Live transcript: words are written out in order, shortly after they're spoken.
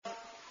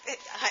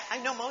I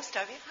know most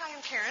of you. Hi,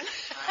 I'm Karen.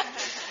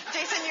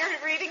 Jason, you're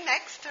reading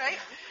next, right?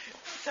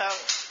 So,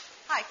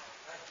 hi,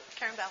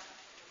 Karen Bell.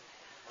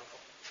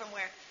 From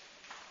where?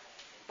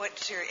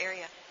 What's your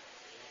area?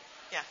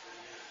 Yeah.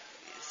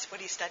 What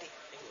do you study?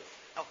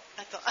 Oh,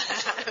 that's all.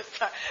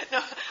 Sorry.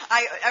 No,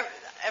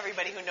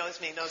 everybody who knows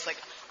me knows,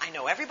 I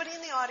know everybody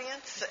in the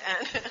audience.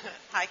 And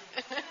hi.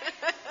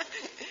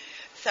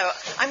 So,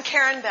 I'm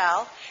Karen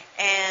Bell,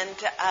 and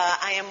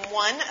I am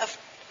one of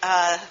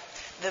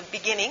the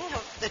beginning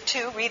of the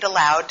two Read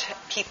Aloud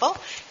people.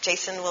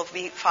 Jason will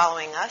be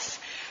following us.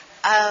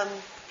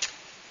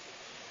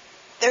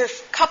 There are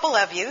a couple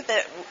of you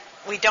that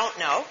we don't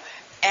know,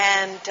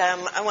 and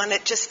I want to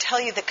just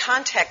tell you the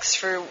context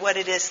for what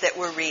it is that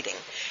we're reading.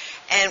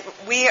 And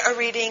we are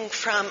reading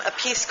from a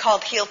piece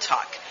called Heel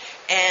Talk.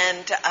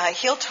 And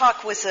Heel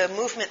Talk was a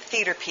movement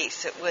theater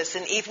piece. It was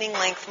an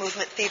evening-length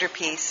movement theater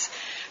piece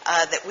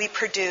that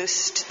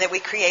we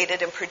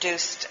created and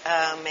produced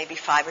maybe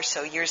 5 or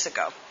so years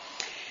ago.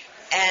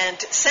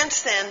 And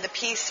since then, the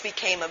piece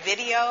became a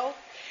video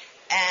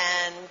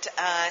and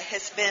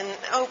has been,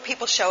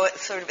 people show it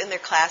sort of in their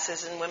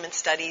classes in women's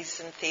studies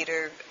and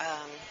theater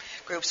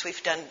groups.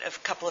 We've done a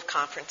couple of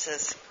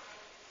conferences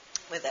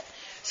with it.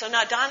 So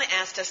now Donna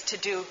asked us to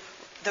do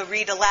the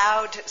read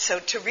aloud, so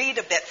to read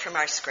a bit from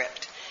our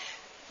script.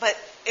 But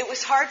it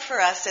was hard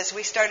for us as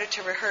we started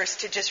to rehearse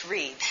to just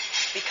read,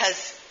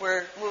 because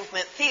we're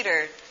movement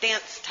theater,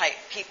 dance type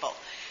people.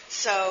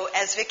 So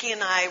as Vicki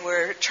and I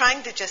were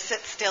trying to just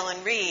sit still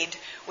and read,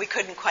 we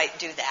couldn't quite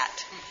do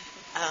that.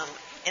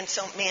 And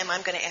so, ma'am,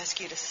 I'm going to ask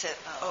you to sit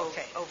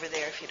over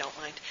there if you don't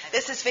mind.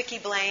 This is Vicki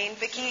Blaine.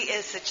 Vicki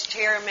is the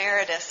chair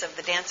emeritus of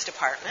the dance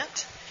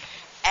department.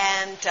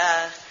 And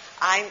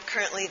I'm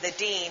currently the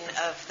dean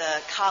of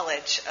the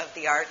College of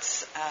the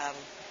Arts.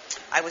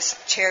 I was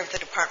chair of the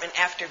department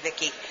after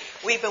Vicki.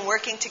 We've been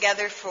working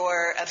together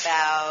for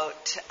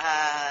about,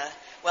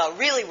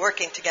 really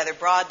working together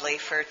broadly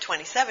for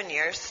 27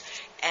 years,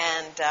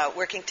 and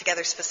working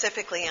together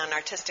specifically on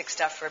artistic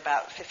stuff for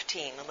about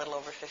 15, a little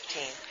over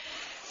 15.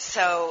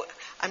 So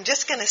I'm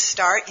just going to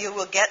start. You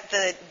will get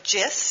the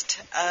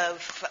gist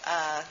of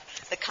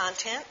the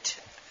content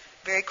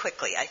very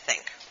quickly, I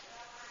think.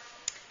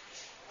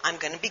 I'm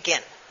going to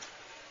begin.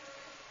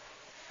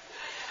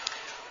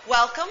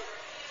 Welcome.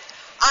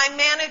 I'm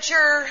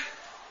Manager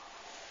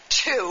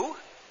 2,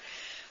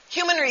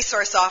 Human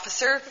Resource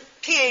Officer,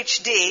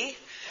 PhD,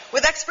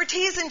 with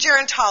expertise in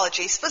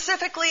gerontology,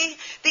 specifically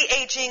the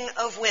aging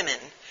of women.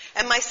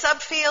 And my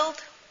subfield,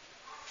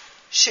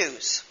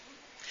 shoes.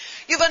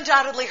 You've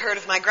undoubtedly heard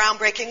of my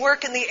groundbreaking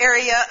work in the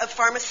area of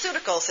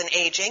pharmaceuticals and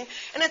aging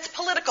and its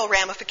political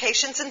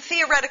ramifications and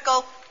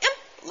theoretical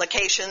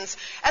implications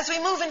as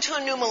we move into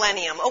a new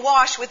millennium,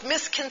 awash with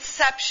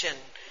misconception,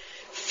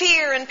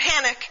 fear, and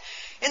panic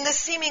in the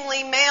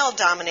seemingly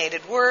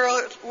male-dominated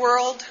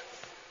world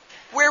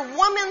where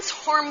women's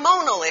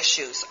hormonal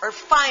issues are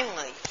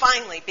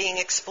finally being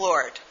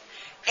explored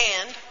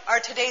and are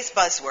today's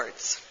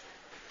buzzwords.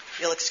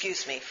 You'll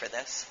excuse me for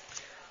this.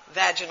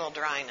 Vaginal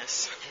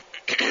dryness,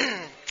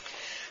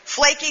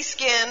 flaky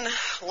skin,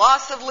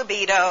 loss of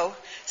libido,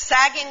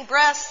 sagging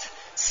breasts,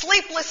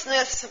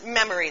 sleeplessness,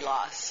 memory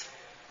loss.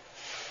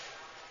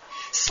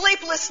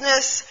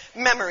 Sleeplessness,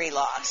 memory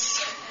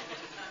loss.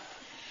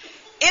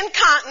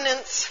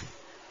 Incontinence,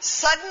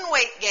 sudden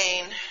weight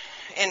gain,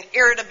 and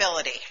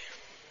irritability.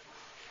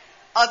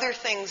 Other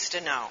things to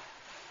know.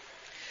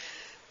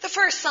 The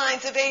first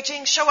signs of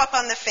aging show up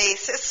on the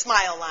face as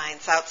smile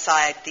lines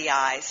outside the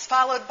eyes,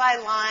 followed by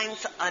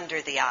lines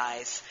under the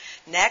eyes.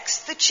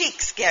 Next, the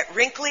cheeks get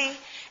wrinkly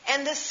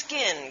and the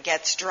skin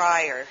gets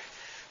drier.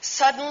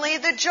 Suddenly,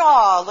 the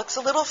jaw looks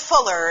a little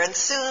fuller, and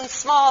soon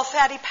small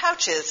fatty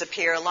pouches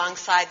appear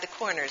alongside the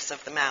corners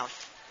of the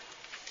mouth.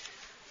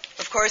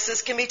 Of course,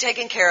 this can be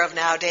taken care of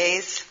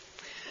nowadays.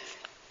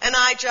 An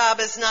eye job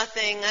is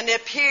nothing, a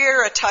nip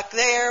here, a tuck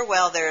there,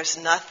 well,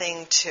 there's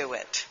nothing to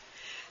it.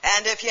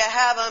 And if you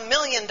have $1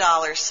 million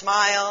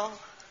smile,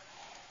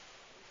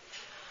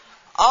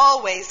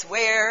 always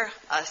wear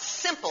a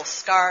simple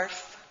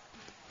scarf,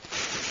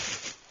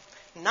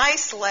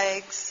 nice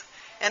legs,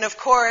 and of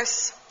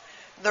course,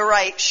 the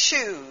right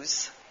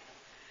shoes.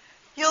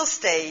 You'll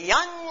stay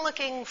young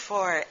looking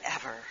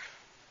forever.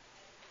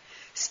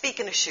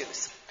 Speaking of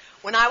shoes,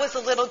 when I was a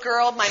little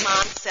girl, my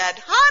mom said,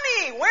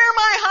 "Honey, wear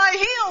my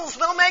high heels.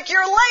 They'll make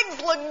your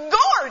legs look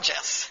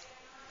gorgeous."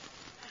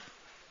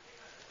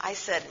 I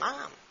said,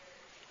 "Mom,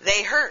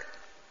 they hurt."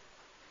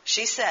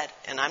 She said,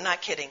 and I'm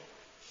not kidding,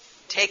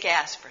 "Take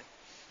aspirin."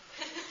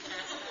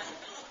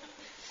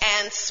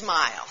 And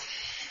smile.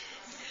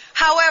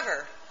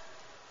 However,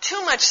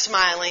 too much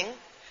smiling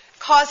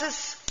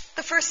causes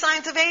the first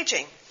signs of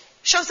aging.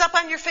 Shows up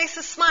on your face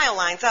as smile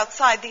lines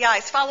outside the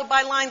eyes, followed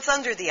by lines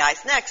under the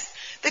eyes. Next,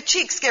 the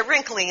cheeks get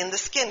wrinkly and the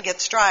skin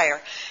gets drier.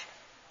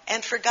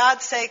 And for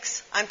God's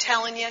sakes, I'm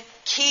telling you,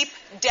 keep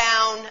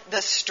down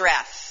the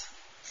stress.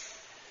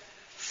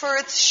 For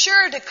it's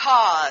sure to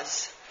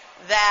cause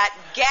that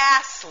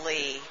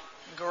ghastly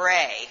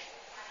gray.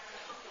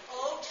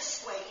 Oh,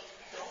 just wait.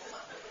 Don't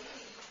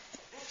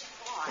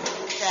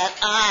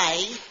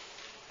that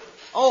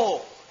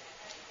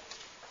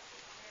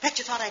bet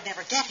you thought I'd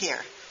never get here.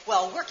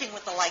 Well, working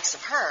with the likes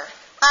of her,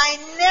 I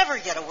never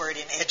get a word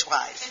in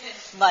edgewise,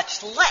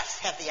 much less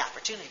have the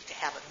opportunity to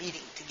have a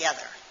meeting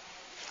together.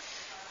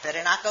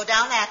 Better not go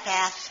down that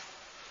path.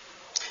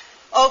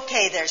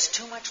 Okay, there's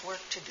too much work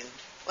to do.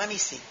 Let me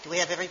see. Do we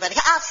have everybody?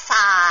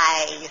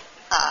 Sigh.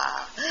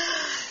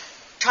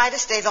 Try to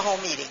stay the whole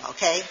meeting,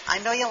 okay? I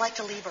know you like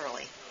to leave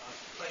early.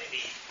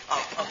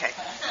 Oh, okay.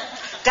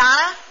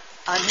 Donna,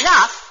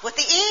 enough with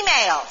the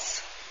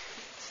emails.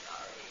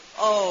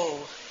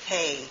 Oh,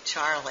 hey,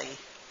 Charlie.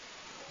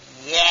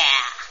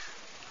 Yeah.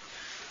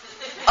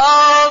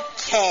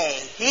 Okay,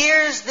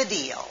 here's the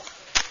deal.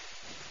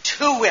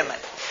 2 women.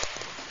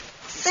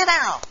 Sit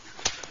down.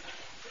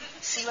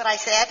 See what I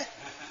said?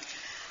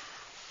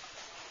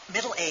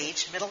 Middle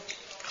age, middle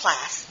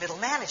class, middle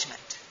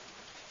management.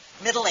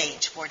 Middle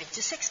age, 40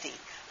 to 60.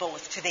 But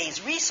with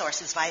today's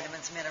resources,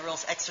 vitamins,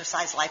 minerals,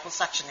 exercise,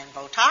 liposuction, and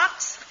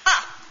Botox,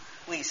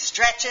 we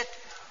stretch it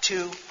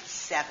to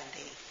 70.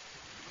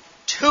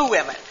 2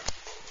 women.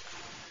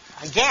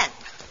 Again,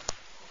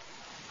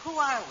 who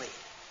are we?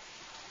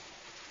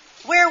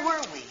 Where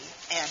were we,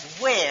 and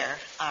where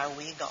are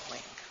we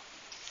going?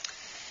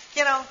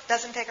 You know,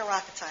 doesn't take a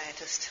rocket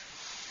scientist.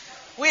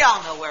 We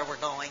all know where we're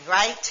going,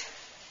 right?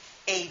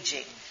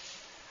 Aging.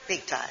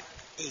 Big time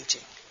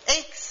aging.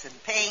 Aches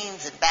and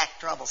pains and back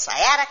trouble,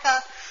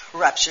 sciatica,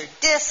 ruptured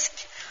disc,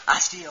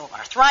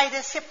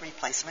 osteoarthritis, hip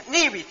replacement,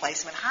 knee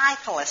replacement, high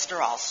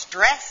cholesterol,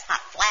 stress,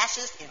 hot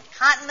flashes,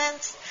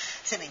 incontinence,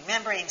 thinning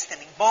membranes,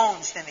 thinning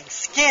bones, thinning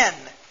skin,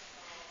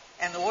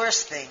 and the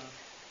worst thing,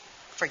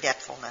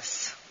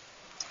 forgetfulness.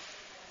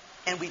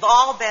 And we've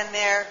all been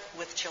there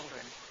with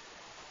children.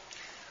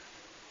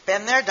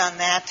 Been there, done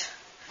that.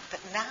 But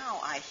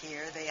now I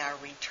hear they are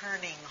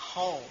returning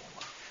home.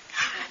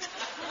 God.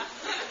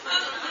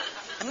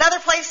 Another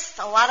place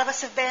a lot of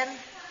us have been,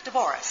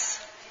 divorce.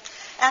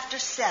 After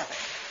 7,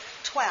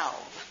 12,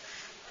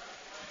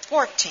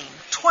 14,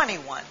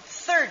 21,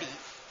 30,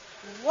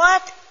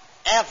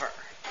 whatever.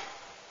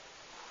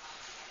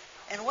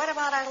 And what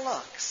about our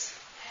looks?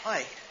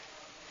 Wait.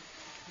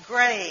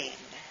 Graying,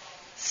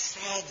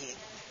 sagging,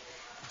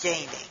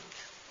 gaining.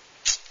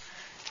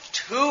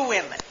 2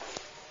 women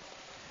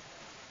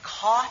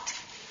caught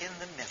in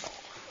the middle.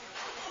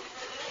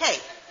 Hey,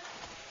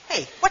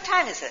 what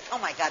time is it? Oh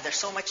my God, there's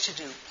so much to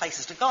do.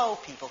 Places to go,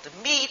 people to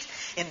meet,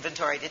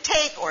 inventory to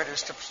take,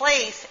 orders to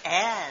place,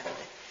 and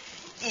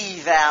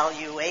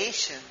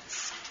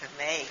evaluations to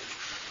make.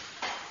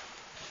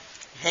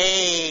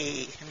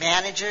 Hey,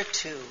 manager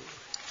 2.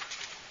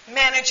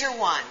 Manager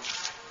 1.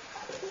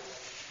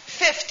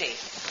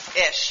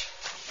 50-ish.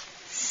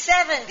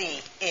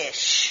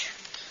 70-ish.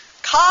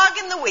 Cog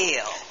in the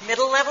wheel.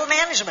 Middle-level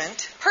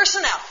management.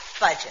 Personnel.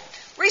 Budget.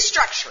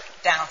 Restructuring.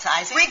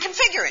 Downsizing.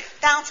 Reconfiguring.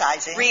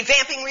 Downsizing.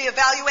 Revamping,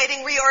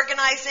 reevaluating,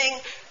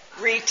 reorganizing.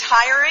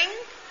 Retiring.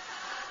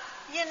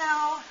 You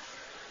know,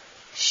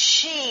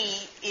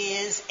 she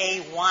is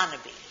a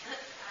wannabe.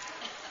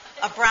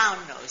 A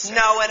brown-noser.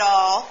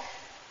 Know-it-all.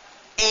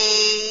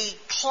 A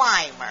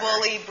climber.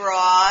 Bully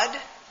broad.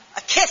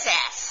 A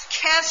kiss-ass.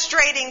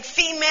 Castrating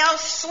female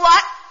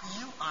slut.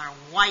 You are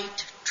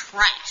white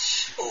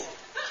trash. Ooh.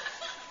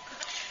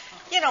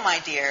 You know, my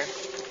dear,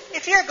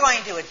 if you're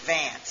going to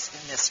advance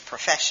in this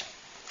profession,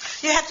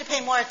 you have to pay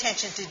more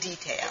attention to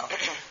detail.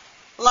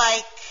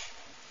 Like,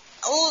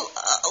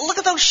 look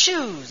at those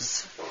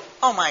shoes.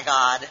 Oh, my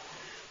God.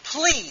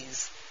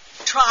 Please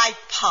try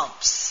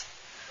pumps.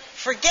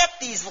 Forget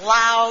these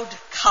loud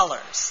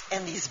colors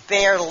and these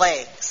bare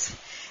legs.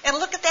 And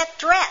look at that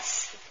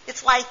dress.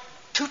 It's like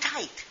too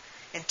tight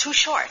and too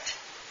short.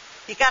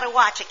 You got to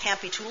watch. It can't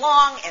be too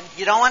long, and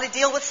you don't want to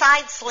deal with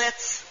side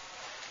slits.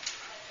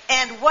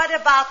 And what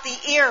about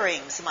the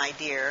earrings, my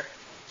dear?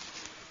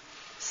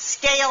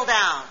 Scale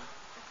down.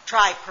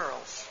 Try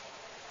pearls.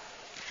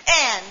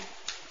 And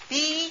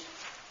be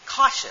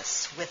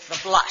cautious with the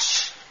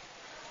blush.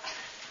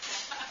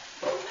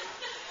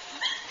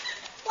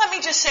 Let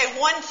me just say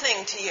one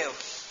thing to you.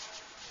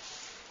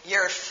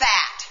 You're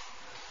fat.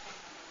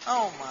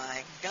 Oh,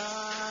 my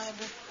God.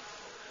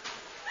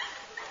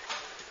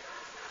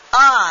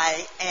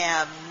 I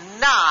am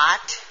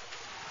not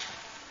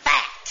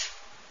fat.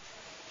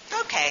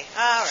 Okay,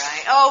 all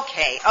right.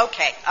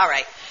 Okay, all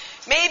right.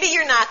 Maybe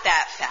you're not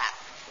that fat.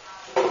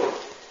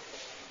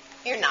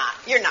 You're not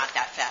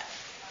that fat.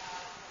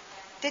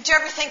 Did you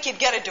ever think you'd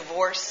get a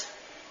divorce?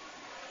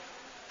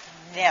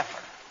 Never.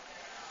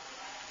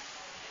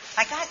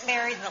 I got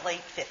married in the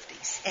late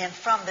 50s, and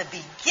from the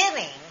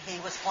beginning, he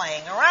was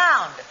playing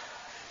around.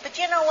 But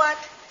you know what?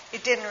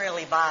 It didn't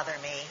really bother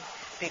me,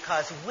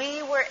 because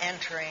we were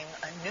entering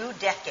a new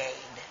decade,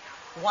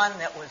 one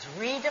that was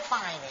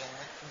redefining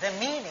the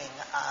meaning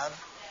of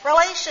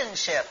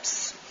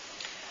relationships.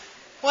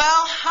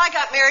 Well, I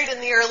got married in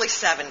the early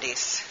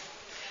 70s.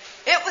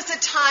 It was a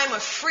time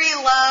of free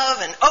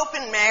love and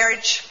open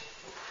marriage.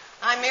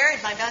 I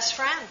married my best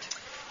friend.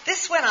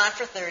 This went on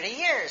for 30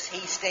 years.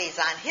 He stays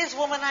on his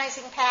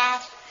womanizing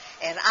path,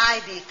 and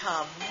I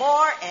become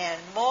more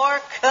and more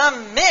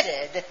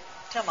committed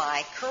to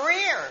my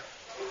career.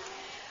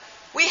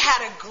 We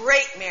had a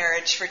great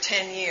marriage for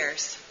 10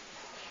 years.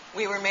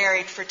 We were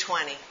married for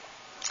 20.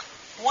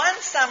 One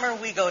summer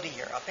we go to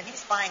Europe, and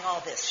he's buying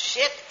all this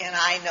shit, and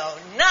I know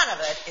none of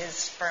it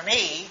is for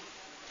me.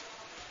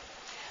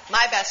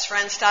 My best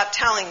friend stopped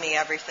telling me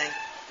everything.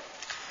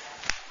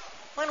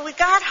 When we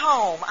got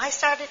home, I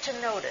started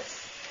to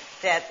notice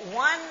that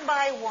one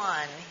by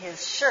one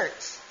his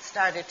shirts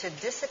started to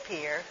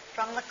disappear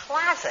from the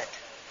closet.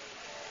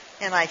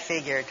 And I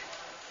figured,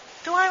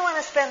 do I want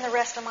to spend the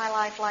rest of my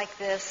life like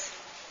this?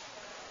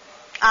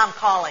 I'm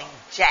calling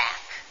Jack.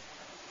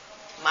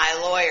 My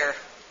lawyer.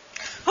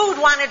 Who'd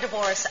want to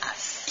divorce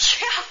us?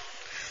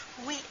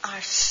 Yeah. We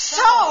are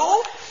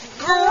so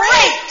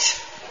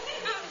great!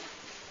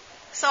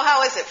 So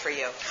how is it for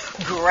you?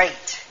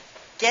 Great.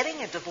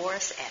 Getting a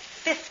divorce at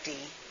 50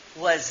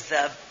 was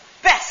the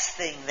best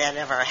thing that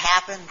ever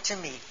happened to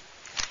me.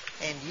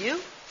 And you?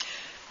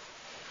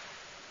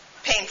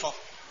 Painful.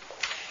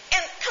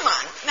 And come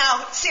on,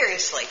 now,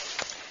 seriously,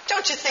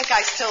 don't you think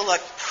I still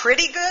look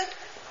pretty good?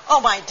 Oh,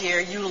 my dear,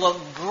 you look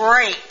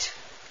great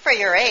for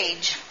your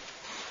age.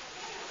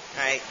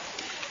 Right.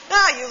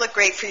 No, you look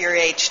great for your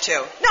age, too.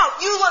 No,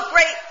 you look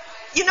great.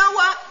 You know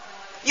what?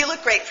 You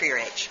look great for your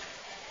age.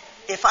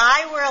 If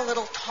I were a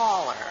little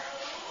taller,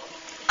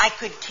 I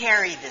could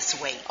carry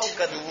this weight. Oh,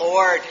 good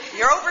Lord.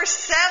 You're over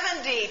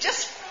 70.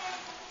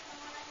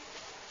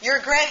 You're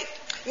great.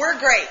 We're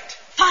great.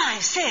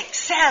 5, 6,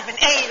 7,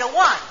 8, a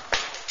 1,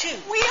 2.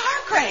 We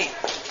are great.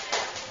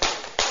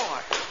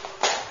 4.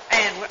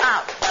 And we're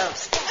out of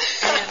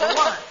steps. And a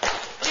 1,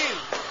 2,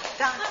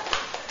 done.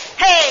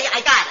 Hey,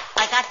 I got it.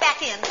 I got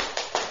back in.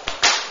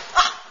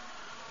 Oh.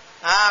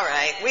 All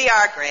right. We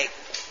are great.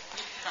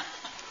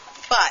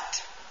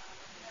 But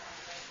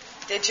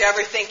did you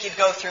ever think you'd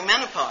go through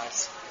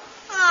menopause?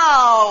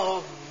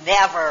 Oh,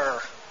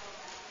 never.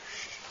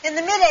 In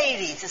the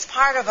mid-'80s, as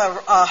part of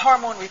a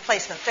hormone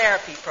replacement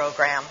therapy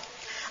program,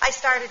 I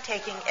started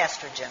taking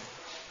estrogen.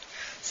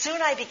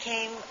 Soon I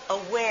became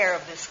aware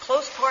of this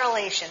close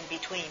correlation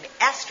between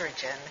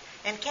estrogen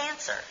and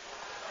cancer.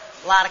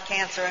 A lot of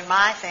cancer in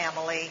my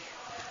family.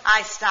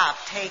 I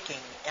stopped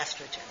taking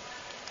estrogen.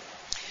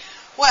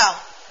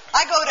 Well,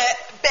 I go to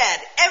bed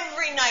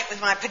every night with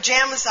my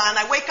pajamas on.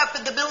 I wake up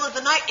in the middle of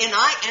the night and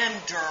I am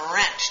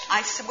drenched.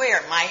 I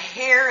swear, my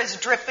hair is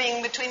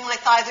dripping, between my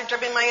thighs are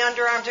dripping, my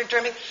underarms are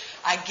dripping.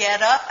 I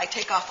get up, I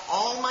take off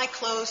all my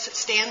clothes,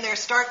 stand there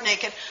stark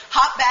naked,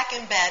 hop back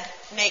in bed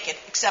naked,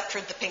 except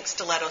for the pink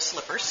stiletto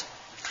slippers.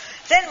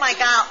 Then my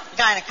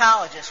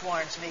gynecologist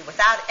warns me,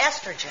 without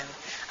estrogen,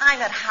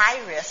 I'm at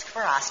high risk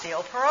for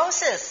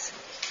osteoporosis.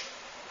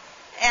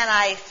 And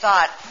I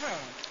thought,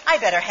 I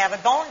better have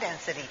a bone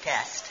density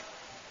test.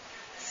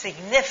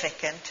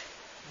 Significant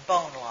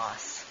bone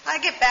loss. I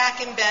get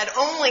back in bed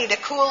only to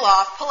cool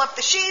off, pull up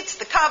the sheets,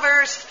 the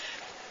covers,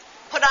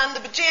 put on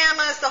the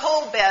pajamas, the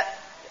whole bit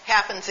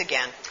happens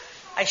again.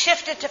 I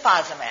shifted to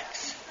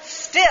Fosamax.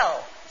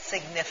 Still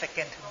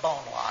significant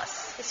bone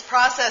loss. This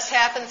process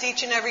happens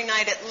each and every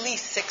night at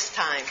least 6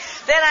 times.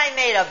 Then I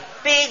made a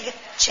big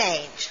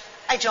change.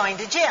 I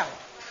joined a gym.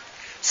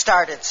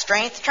 Started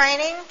strength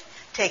training,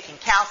 taking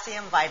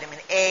calcium, vitamin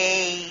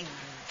A,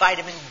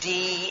 vitamin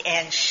D,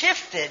 and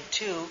shifted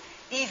to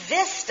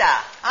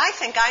Evista. I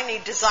think I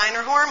need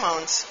designer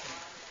hormones.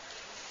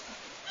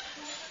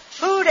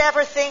 Who'd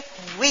ever think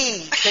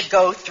we could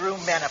go through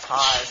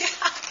menopause?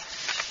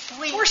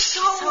 Yeah. We're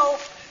so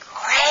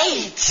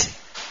great.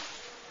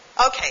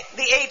 Okay,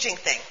 the aging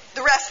thing.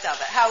 The rest of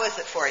it, how is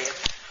it for you?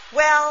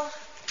 Well,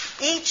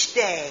 each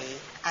day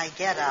I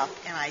get up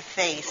and I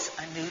face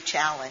a new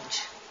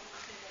challenge.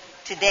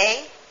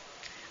 Today,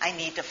 I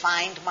need to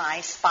find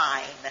my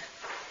spine.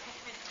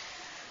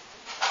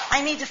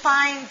 I need to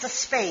find the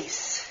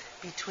space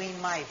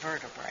between my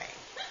vertebrae.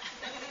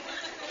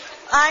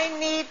 I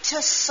need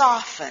to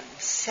soften,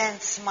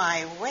 sense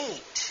my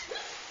weight.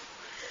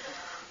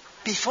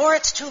 Before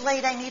it's too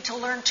late, I need to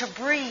learn to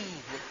breathe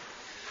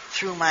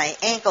through my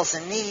ankles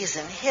and knees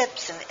and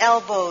hips and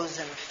elbows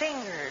and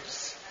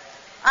fingers.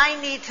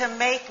 I need to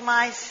make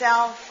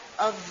myself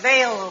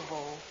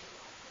available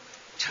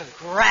to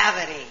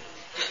gravity.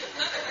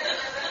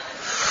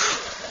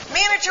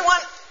 Manager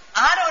one,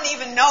 I don't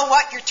even know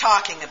what you're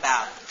talking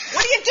about.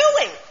 What are you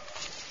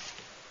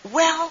doing?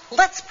 Well,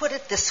 let's put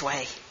it this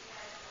way.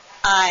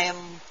 I'm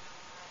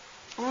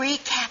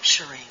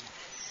recapturing,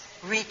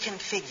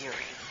 reconfiguring,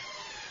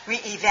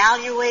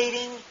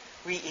 reevaluating,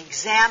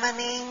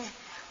 re-examining,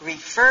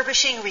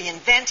 refurbishing,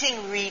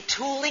 reinventing,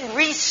 retooling,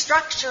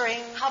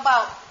 restructuring. How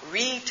about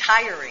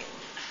retiring?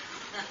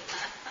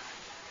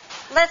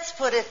 Let's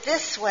put it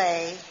this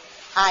way.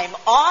 I'm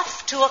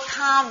off to a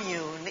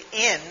commune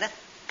in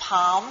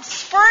Palm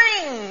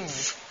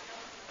Springs.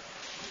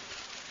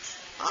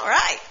 All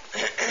right.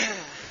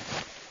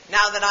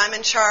 Now that I'm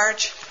in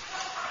charge,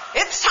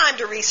 it's time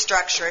to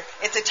restructure.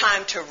 It's a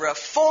time to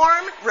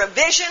reform,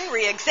 revision,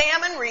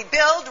 re-examine,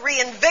 rebuild,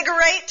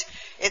 reinvigorate.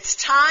 It's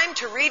time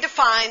to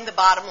redefine the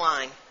bottom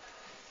line.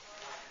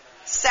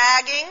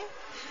 sagging,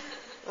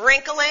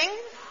 wrinkling,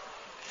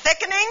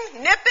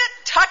 thickening, nip it,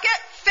 tuck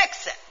it,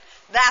 fix it.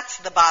 That's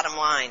the bottom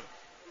line.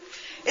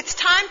 It's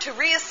time to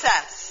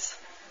reassess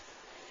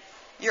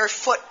your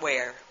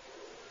footwear.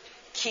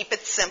 Keep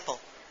it simple.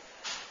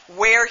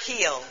 Wear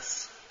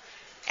heels.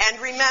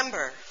 And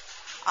remember,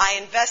 I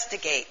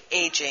investigate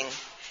aging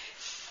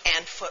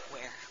and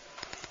footwear.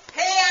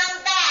 Hey,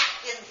 I'm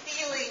back and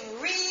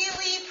feeling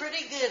really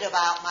pretty good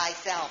about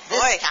myself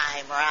this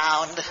time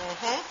round.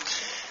 Mm-hmm.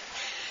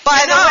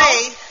 By the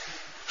way,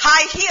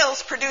 high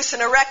heels produce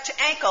an erect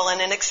ankle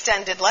and an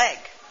extended leg.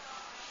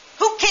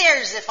 Who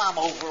cares if I'm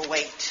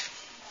overweight?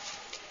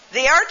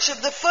 The arch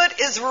of the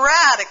foot is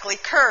radically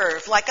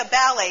curved like a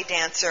ballet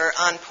dancer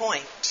on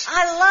point.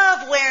 I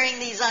love wearing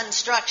these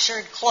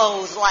unstructured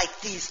clothes like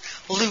these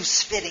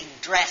loose-fitting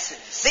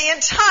dresses. The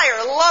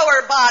entire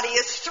lower body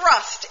is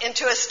thrust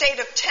into a state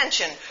of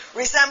tension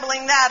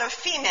resembling that of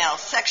female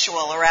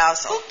sexual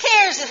arousal. Who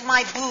cares if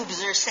my boobs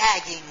are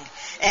sagging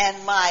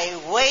and my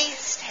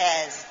waist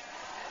has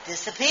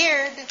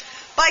disappeared?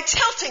 By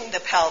tilting the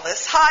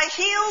pelvis, high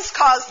heels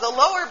cause the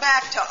lower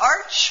back to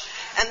arch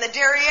and the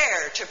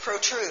derriere to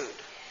protrude.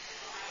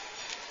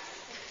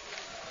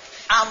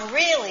 I'm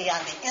really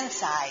on the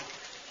inside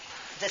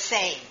the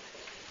same.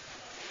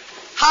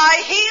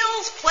 High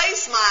heels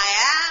place my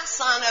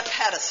ass on a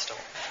pedestal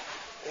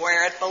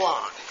where it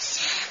belongs.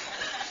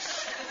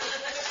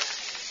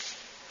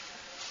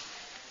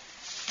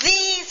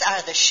 These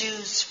are the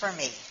shoes for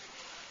me.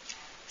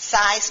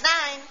 Size 9.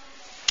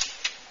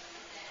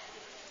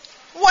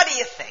 What do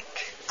you think?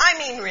 I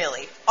mean,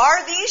 really,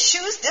 are these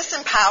shoes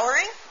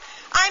disempowering?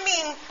 I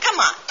mean, come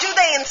on, do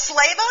they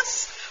enslave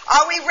us?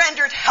 Are we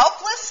rendered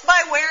helpless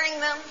by wearing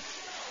them?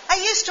 I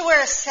used to wear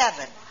a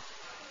 7,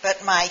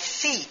 but my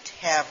feet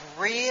have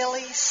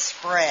really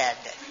spread.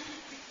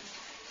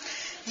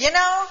 You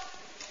know,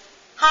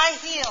 high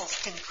heels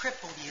can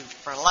cripple you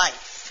for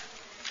life.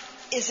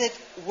 Is it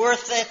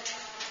worth it?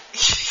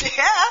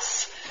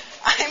 Yes.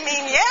 I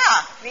mean,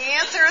 yeah, the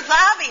answer is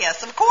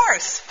obvious, of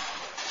course.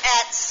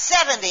 At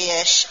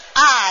 70-ish,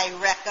 I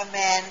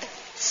recommend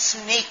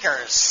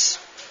sneakers.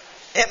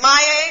 At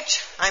my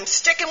age, I'm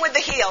sticking with the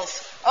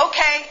heels.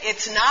 Okay,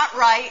 it's not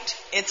right,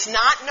 it's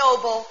not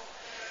noble,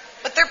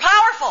 but they're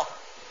powerful.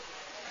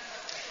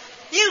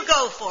 You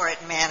go for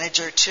it,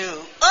 Manager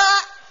 2.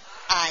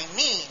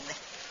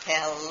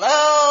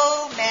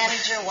 Hello,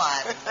 Manager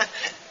 1.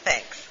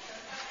 Thanks.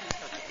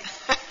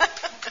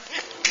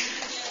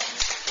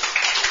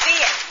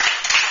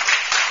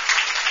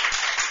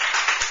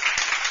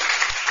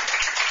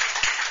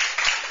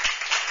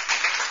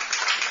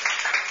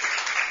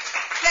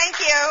 Thank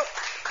you.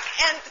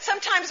 And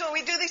sometimes when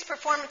we do these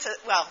performances,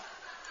 well,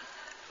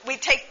 we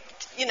take,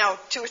 2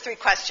 or 3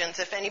 questions.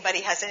 If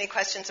anybody has any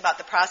questions about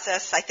the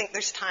process, I think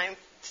there's time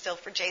still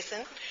for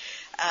Jason.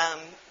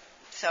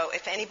 So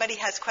if anybody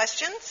has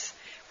questions,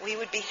 we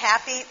would be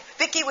happy,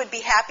 Vicki would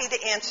be happy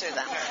to answer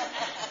them.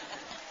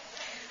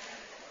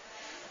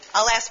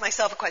 I'll ask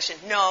myself a question.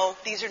 No,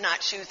 these are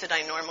not shoes that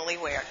I normally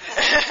wear.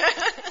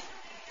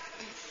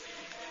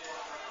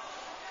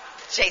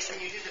 Jason.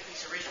 When you did the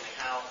piece originally,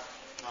 how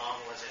long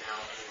was it?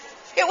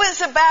 It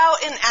was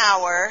about an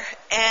hour,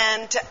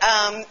 and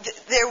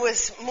there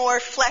was more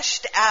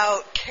fleshed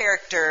out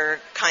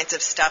character kinds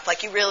of stuff.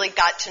 Like you really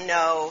got to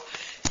know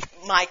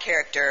my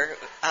character,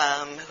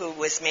 who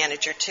was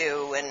Manager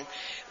 2, and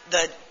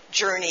the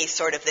journey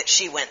sort of that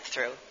she went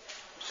through.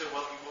 So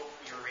what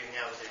you were reading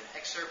now, was it an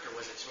excerpt, or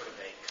was it sort of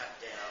a cut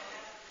down?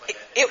 Like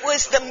It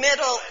was the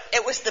middle.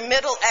 It was the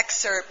middle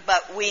excerpt,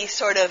 but we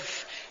sort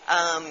of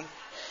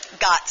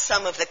got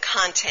some of the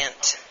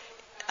content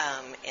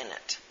in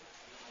it.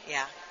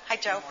 Yeah. Hi,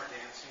 Joe. More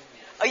dancing?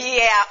 Oh,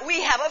 yeah.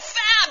 We have a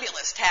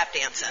fabulous tap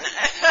dance in it.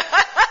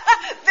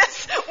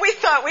 We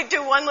thought we'd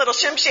do one little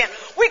shim shan.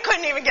 We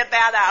couldn't even get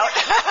that out.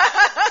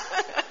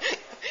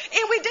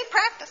 And we did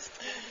practice.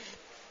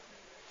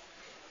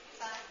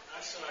 I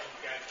saw you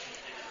guys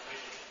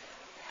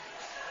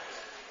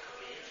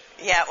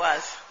did. Yeah, it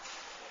was.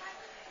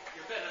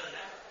 You're better than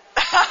ever.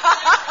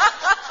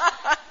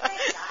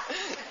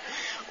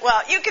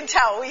 Well, you can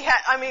tell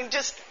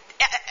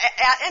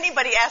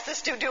anybody asks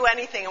us to do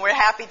anything, and we're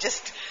happy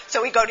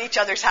so we go to each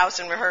other's house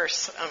and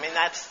rehearse. I mean,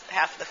 that's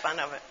half the fun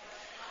of it.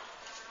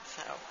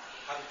 So.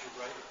 How did you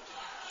write it?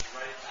 Did you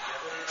write it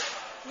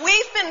together?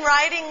 We've been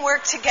writing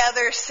work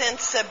together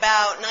since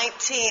about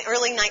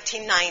early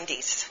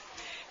 1990s.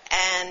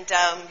 And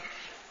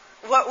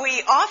what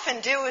we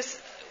often do is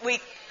we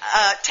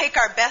take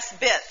our best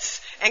bits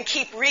and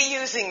keep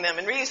reusing them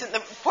and reusing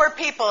them. Poor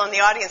people in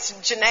the audience,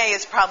 Janae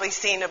has probably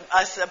seen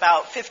us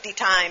about 50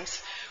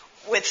 times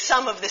with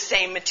some of the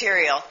same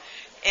material.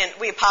 And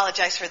we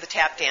apologize for the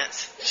tap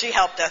dance. She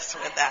helped us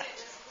with that.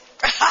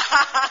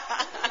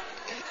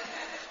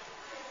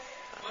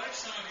 What are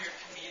some of your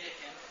comedic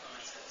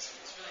influences?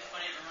 It's really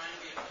funny. It reminded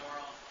me of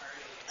Laurel and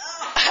Hardy.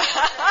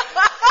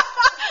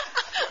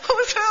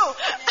 Who's who?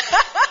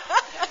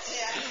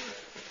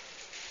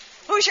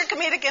 Who's your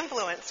comedic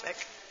influence, Vic?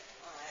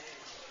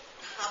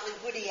 Probably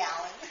Woody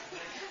Allen.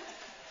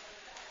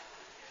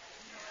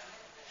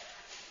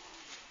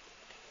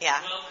 Yeah.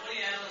 Well,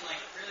 Woody Allen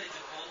really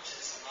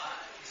divulges a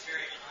lot. He's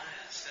very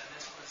honest, and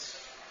this was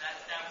that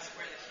was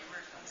where the humor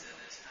comes in,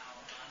 is how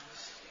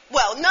honest.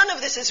 Well, none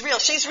of this is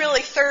real. She's really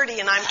 30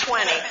 and I'm 20.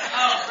 Oh,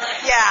 right.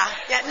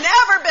 Yeah.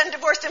 Never been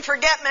divorced and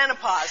forget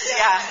menopause.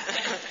 Yeah.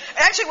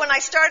 Actually, when I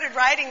started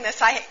writing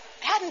this, I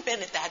hadn't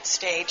been at that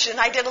stage, and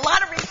I did a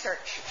lot of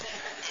research.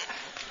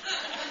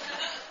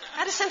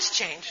 That has since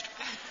changed.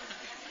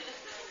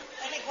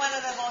 I think one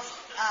of the most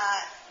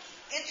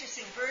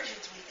interesting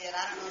versions we did,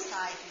 I don't know, Si,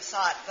 if you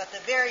saw it, but the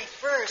very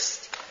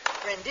first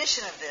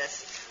rendition of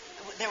this,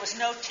 there was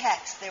no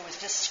text. There was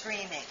just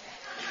screaming.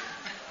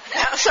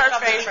 That was our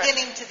From favorite. the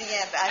beginning to the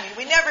end. I mean,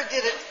 we never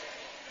did it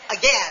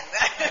again.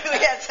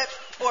 We had such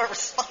poor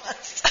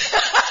response.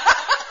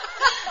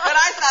 But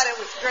I thought it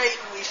was great,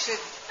 and we should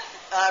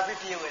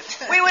review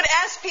it. We would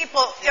ask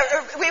people,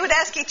 or we would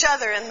ask each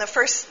other in the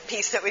first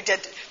piece that we did.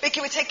 Vicki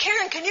would say,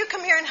 Karen, can you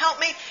come here and help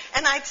me?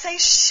 And I'd say,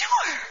 sure.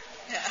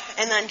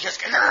 And then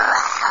just, and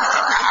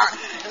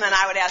then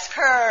I would ask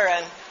her,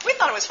 and we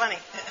thought it was funny.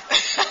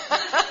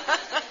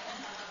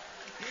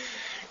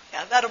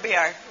 Yeah, that'll be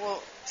our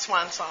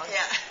swan song.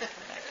 Yeah.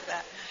 Back to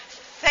that.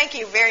 Thank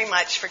you very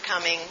much for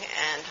coming,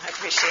 and I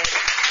appreciate it.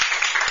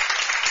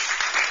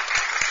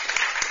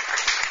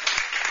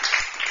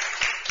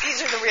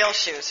 These are the real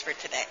shoes for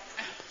today.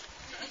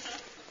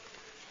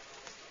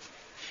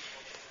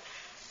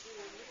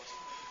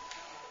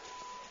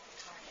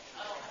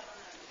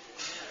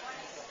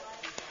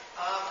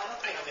 I don't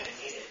think I'm going to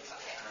need it.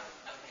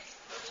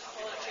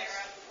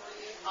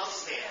 I'll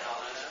stand.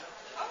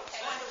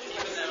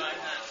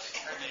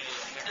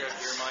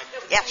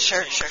 Yeah,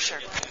 sure.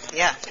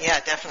 Yeah,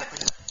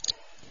 definitely.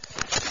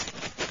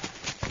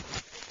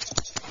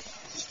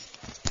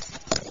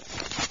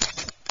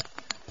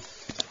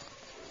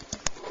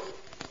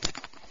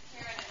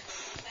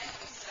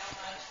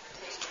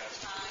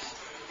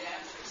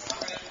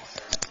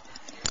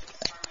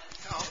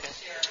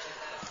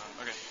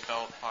 Okay,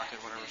 belt, pocket,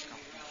 whatever's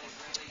comfortable.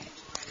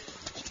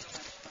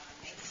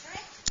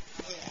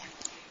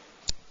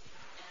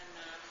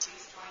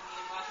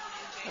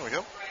 There we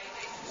go.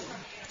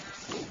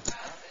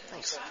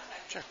 Thanks.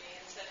 Sure.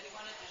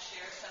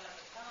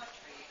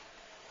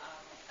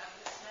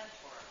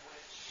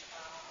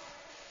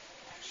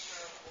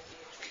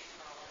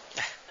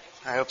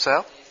 I hope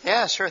so.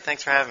 Yeah, sure.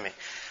 Thanks for having me.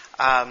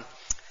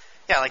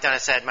 Like Donna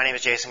said, my name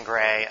is Jason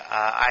Gray.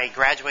 I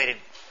graduated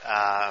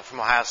from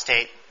Ohio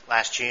State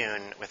last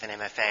June with an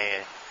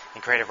MFA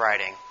in creative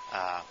writing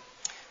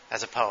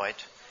as a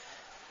poet.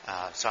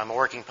 So I'm a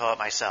working poet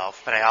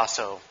myself, but I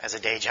also, as a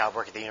day job,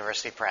 work at the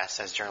University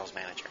Press as journals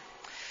manager.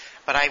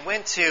 But I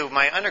went to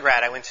my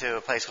undergrad. I went to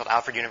a place called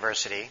Alfred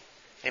University.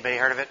 Anybody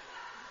heard of it?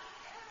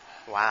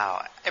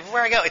 Wow!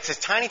 Everywhere I go, it's a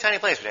tiny, tiny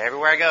place, but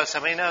everywhere I go,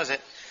 somebody knows it.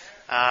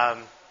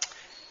 And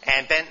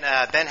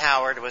Ben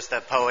Howard was the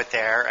poet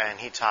there, and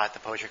he taught the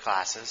poetry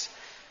classes.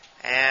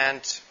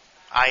 And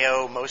I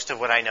owe most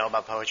of what I know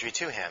about poetry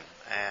to him.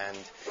 And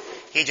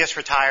he just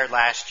retired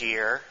last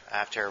year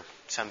after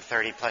some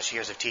 30-plus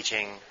years of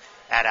teaching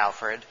at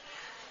Alfred.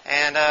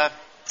 And,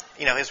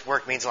 his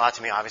work means a lot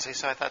to me, obviously,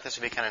 so I thought this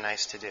would be kind of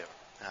nice to do.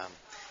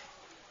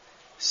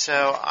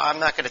 So I'm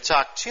not going to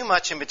talk too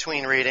much in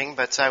between reading,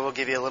 but I will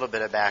give you a little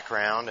bit of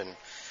background and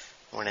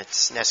when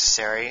it's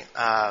necessary.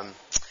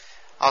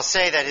 I'll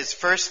say that his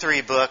first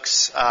three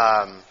books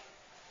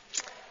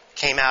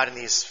came out in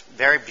these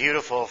very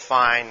beautiful,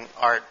 fine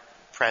art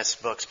press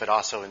books, but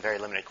also in very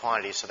limited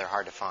quantities, so they're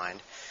hard to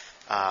find.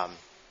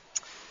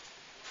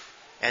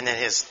 And then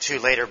his two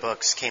later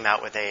books came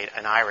out with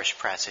an Irish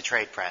press, a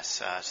trade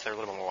press, so they're a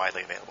little more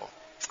widely available.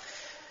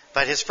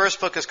 But his first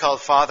book is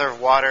called Father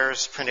of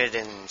Waters, printed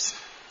in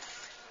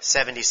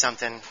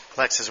 70-something.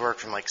 Collects his work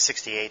from like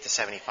 68 to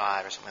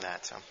 75 or something like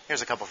that. So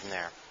here's a couple from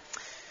there.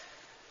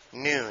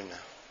 Noon.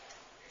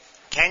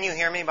 Can you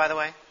hear me, by the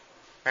way?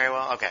 Very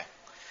well? Okay.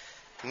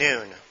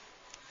 Noon.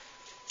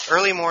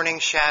 Early morning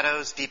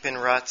shadows deepen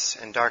ruts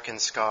and darken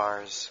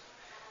scars.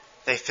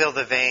 They fill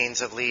the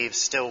veins of leaves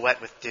still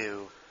wet with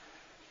dew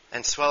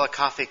and swell a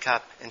coffee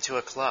cup into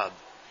a club,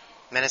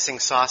 menacing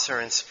saucer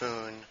and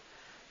spoon,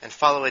 and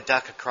follow a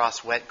duck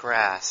across wet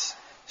grass,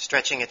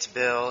 stretching its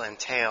bill and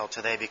tail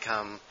till they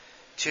become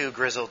two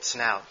grizzled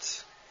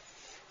snouts.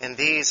 In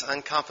these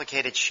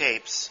uncomplicated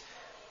shapes,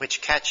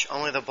 which catch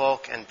only the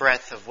bulk and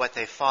breadth of what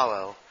they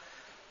follow,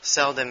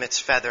 seldom its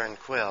feather and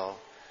quill,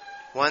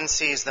 one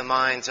sees the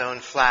mind's own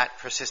flat,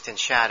 persistent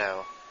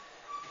shadow,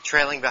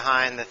 trailing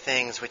behind the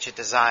things which it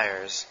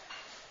desires,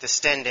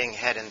 distending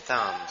head and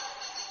thumb.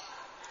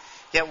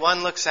 Yet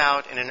one looks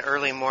out in an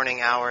early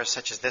morning hour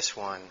such as this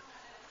one,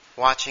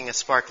 watching a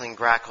sparkling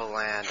grackle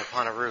land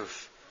upon a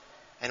roof,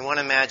 and one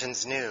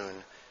imagines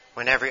noon,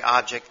 when every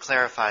object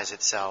clarifies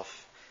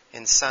itself,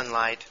 in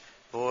sunlight,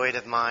 void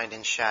of mind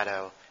and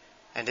shadow,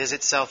 and is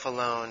itself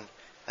alone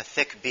a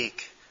thick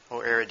beak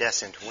or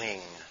iridescent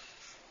wing.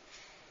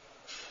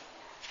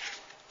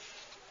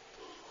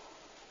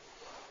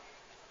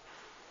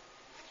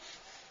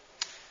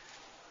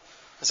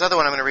 This other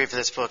one I'm going to read for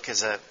this book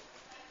is the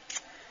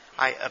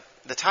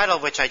title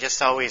of which I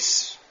just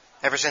always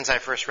Ever since I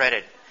first read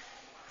it,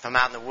 if I'm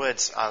out in the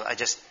woods, I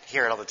just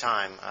hear it all the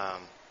time.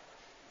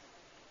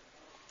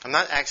 I'm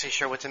not actually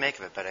sure what to make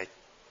of it, but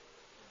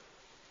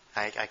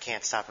I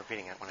can't stop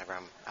repeating it whenever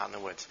I'm out in the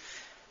woods.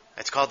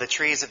 It's called The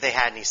Trees If They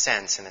Had Any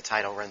Sense, and the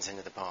title runs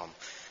into the poem.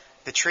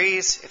 The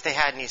trees, if they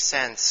had any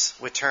sense,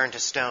 would turn to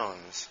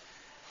stones.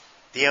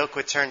 The oak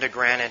would turn to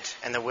granite,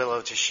 and the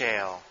willow to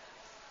shale.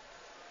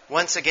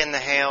 Once again the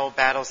hail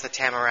battles the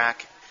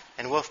tamarack,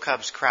 and wolf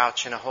cubs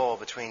crouch in a hole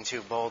between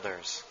two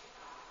boulders.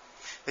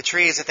 The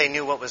trees, if they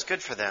knew what was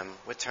good for them,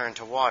 would turn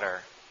to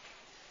water.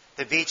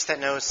 The beech that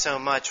knows so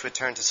much would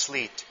turn to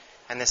sleet,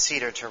 and the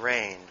cedar to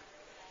rain.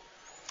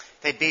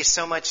 They'd be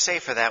so much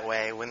safer that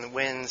way when the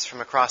winds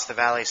from across the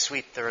valley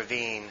sweep the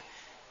ravine,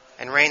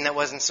 and rain that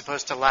wasn't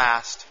supposed to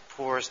last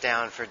pours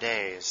down for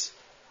days.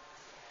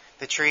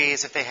 The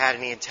trees, if they had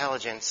any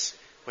intelligence,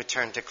 would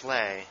turn to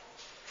clay.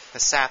 The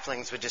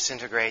saplings would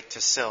disintegrate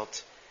to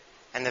silt,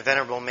 and the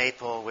venerable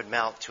maple would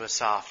melt to a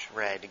soft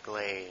red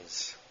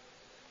glaze.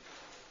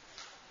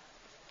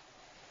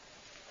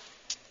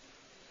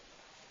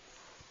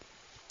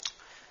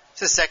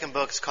 The second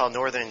book is called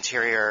Northern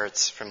Interior.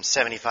 It's from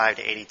 75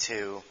 to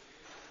 82.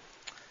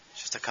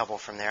 Just a couple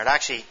from there. It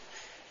actually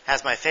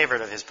has my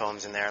favorite of his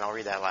poems in there, and I'll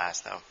read that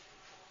last, though.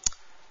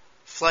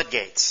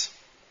 Floodgates.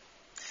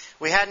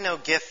 We had no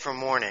gift for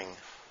mourning.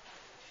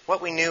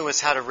 What we knew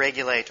was how to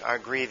regulate our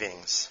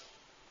grievings,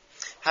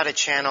 how to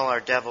channel our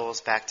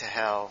devils back to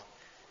hell.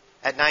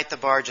 At night the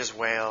barges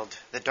wailed,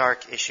 the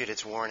dark issued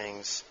its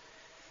warnings.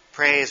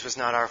 Praise was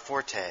not our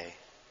forte.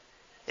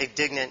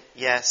 Indignant,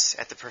 yes,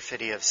 at the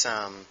perfidy of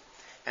some,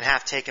 and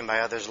half taken by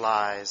others'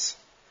 lies,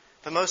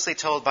 but mostly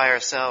told by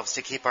ourselves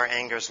to keep our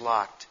angers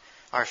locked,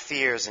 our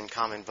fears in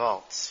common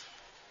vaults.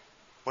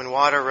 When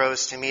water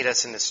rose to meet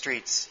us in the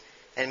streets,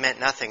 it meant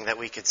nothing that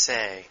we could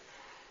say.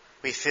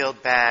 We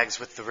filled bags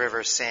with the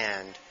river's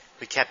sand.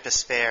 We kept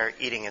despair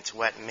eating its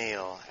wet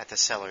meal at the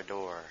cellar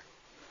door.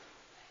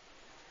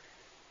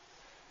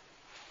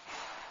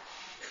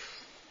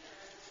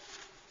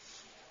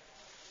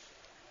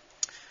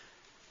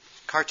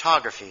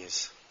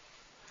 Cartographies.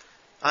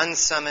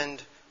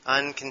 Unsummoned,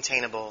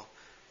 uncontainable,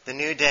 the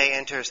new day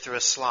enters through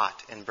a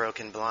slot in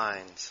broken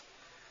blinds.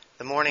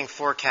 The morning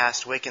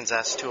forecast wakens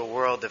us to a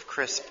world of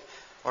crisp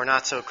or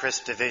not so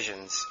crisp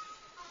divisions,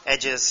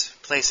 edges,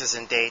 places,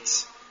 and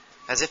dates,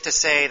 as if to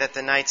say that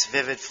the night's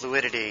vivid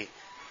fluidity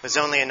was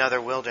only another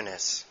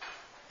wilderness,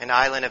 an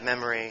island of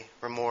memory,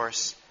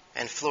 remorse,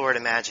 and florid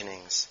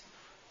imaginings,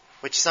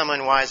 which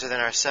someone wiser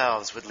than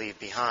ourselves would leave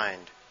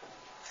behind.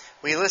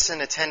 We listen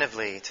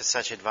attentively to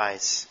such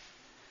advice,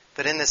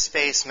 but in the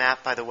space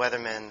mapped by the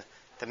weathermen,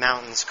 the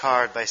mountains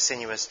carved by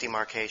sinuous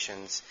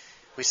demarcations,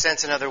 we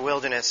sense another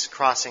wilderness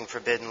crossing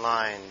forbidden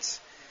lines.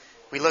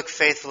 We look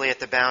faithfully at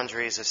the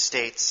boundaries of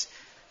states,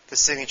 the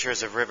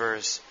signatures of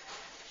rivers,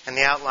 and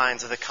the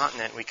outlines of the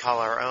continent we call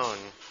our own.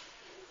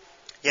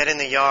 Yet in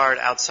the yard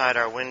outside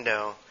our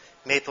window,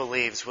 maple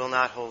leaves will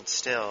not hold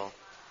still,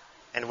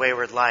 and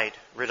wayward light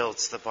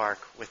riddles the bark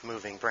with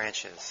moving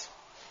branches.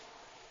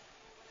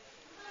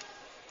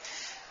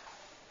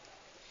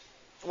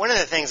 One of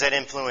the things that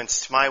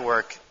influenced my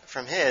work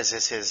from his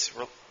is his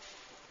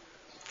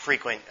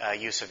frequent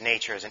use of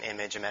nature as an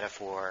image, a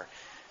metaphor,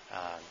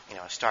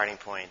 a starting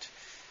point.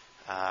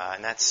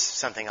 And that's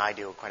something I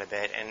do quite a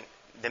bit. And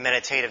the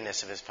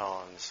meditativeness of his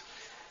poems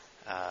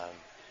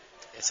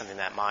is something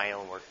that my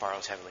own work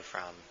borrows heavily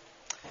from.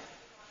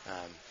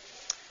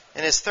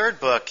 In his third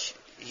book,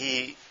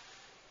 he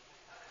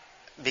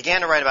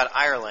began to write about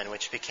Ireland,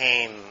 which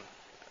became,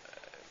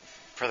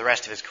 for the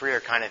rest of his career,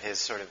 kind of his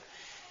sort of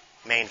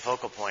main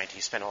focal point. He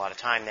spent a lot of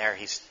time there.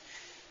 He's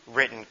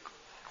written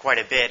quite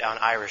a bit on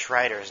Irish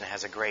writers and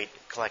has a great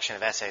collection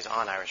of essays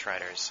on Irish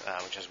writers,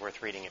 which is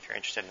worth reading if you're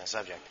interested in the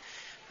subject.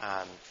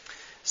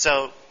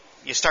 So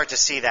you start to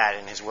see that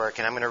in his work,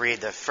 and I'm going to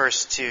read the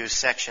first two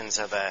sections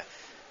of a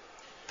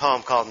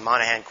poem called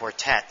Monaghan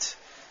Quartet,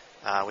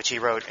 which he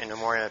wrote in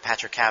memoriam of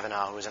Patrick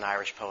Kavanagh, who was an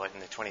Irish poet in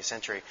the 20th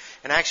century.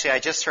 And actually, I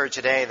just heard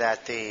today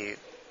that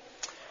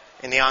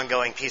in the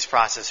ongoing peace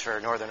process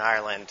for Northern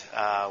Ireland,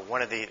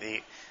 one of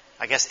the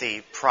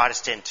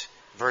Protestant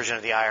version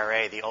of the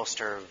IRA, the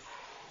Ulster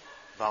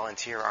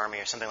Volunteer Army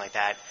or something like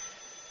that,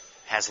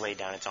 has laid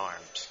down its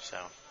arms. So,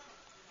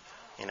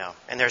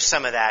 and there's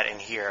some of that in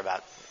here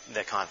about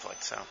the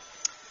conflict. So,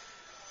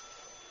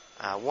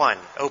 1,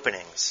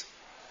 openings.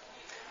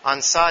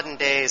 On sodden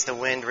days, the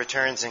wind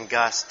returns in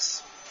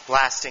gusts,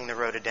 blasting the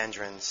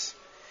rhododendrons.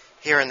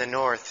 Here in the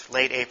north,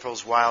 late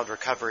April's wild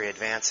recovery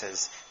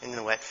advances in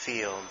the wet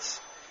fields,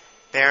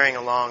 bearing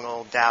along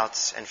old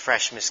doubts and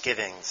fresh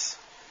misgivings.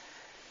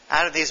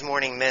 Out of these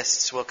morning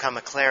mists will come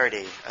a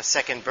clarity, a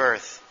second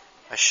birth,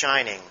 a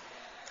shining.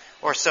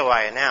 Or so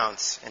I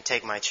announce, and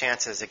take my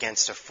chances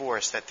against a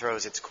force that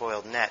throws its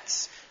coiled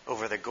nets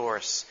over the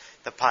gorse,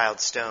 the piled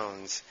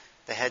stones,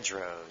 the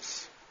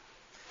hedgerows.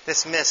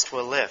 This mist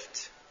will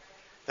lift.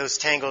 Those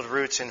tangled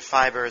roots and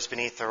fibers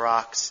beneath the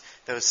rocks,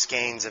 those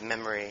skeins of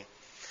memory,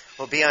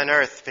 will be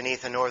unearthed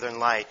beneath a northern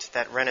light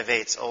that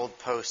renovates old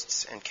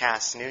posts and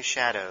casts new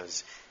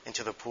shadows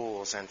into the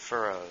pools and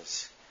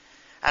furrows.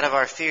 Out of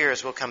our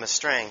fears will come a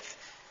strength,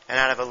 and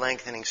out of a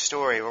lengthening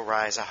story will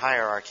rise a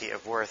hierarchy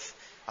of worth,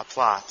 a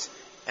plot,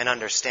 and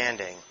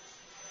understanding.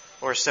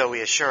 Or so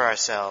we assure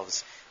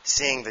ourselves,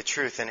 seeing the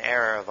truth and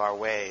error of our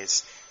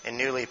ways in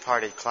newly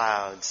parted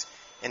clouds,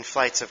 in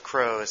flights of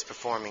crows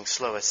performing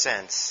slow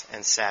ascents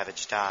and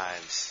savage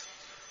dives.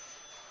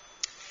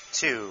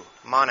 2.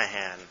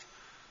 Monaghan.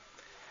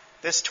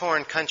 This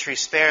torn country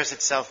spares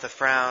itself the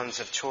frowns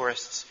of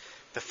tourists,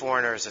 the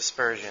foreigners'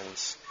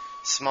 aspersions.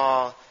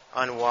 Small,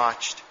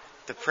 unwatched,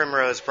 the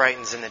primrose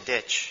brightens in the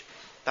ditch,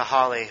 the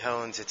holly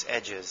hones its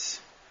edges.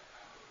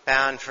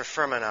 Bound for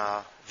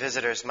Fermanagh,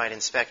 visitors might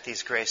inspect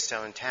these gray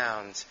stone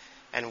towns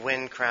and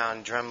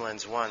wind-crowned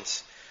drumlins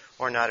once,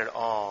 or not at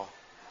all.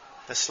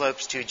 The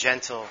slopes too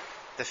gentle,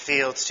 the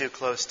fields too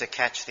close to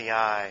catch the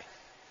eye.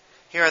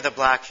 Here are the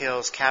Black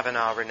Hills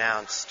Kavanagh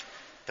renounced,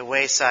 the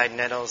wayside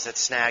nettles that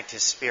snagged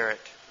his spirit.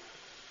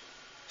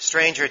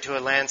 Stranger to a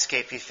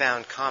landscape he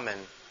found common.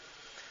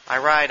 I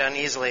ride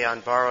uneasily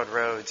on borrowed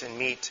roads and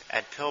meet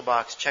at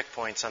pillbox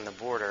checkpoints on the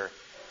border,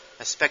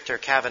 a spectre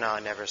Kavanagh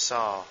never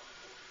saw.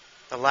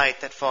 The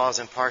light that falls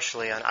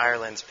impartially on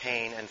Ireland's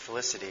pain and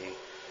felicity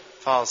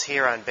falls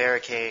here on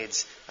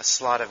barricades, a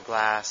slot of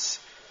glass,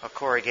 a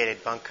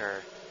corrugated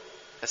bunker,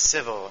 a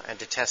civil and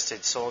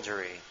detested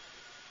soldiery.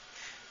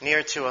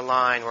 Near to a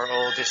line where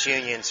old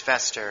disunions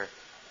fester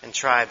and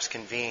tribes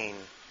convene,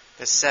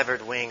 the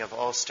severed wing of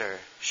Ulster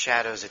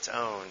shadows its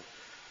own,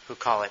 who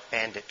call it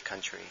bandit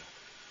country.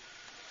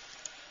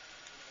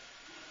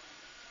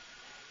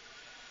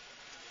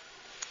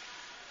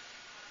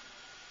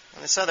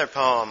 And this other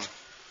poem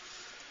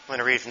I'm going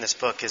to read from this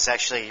book is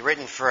actually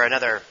written for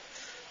another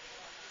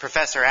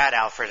professor at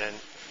Alfred and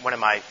one of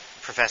my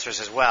professors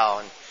as well.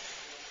 And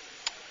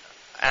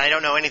I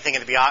don't know anything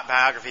of the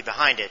biography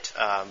behind it,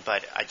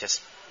 but I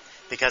just,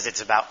 because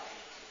it's about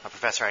a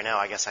professor I know,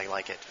 I guess I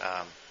like it.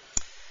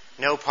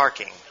 No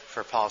Parking,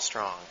 for Paul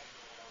Strong.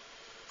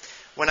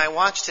 When I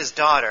watched his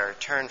daughter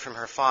turn from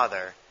her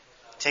father,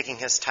 taking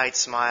his tight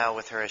smile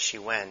with her as she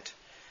went,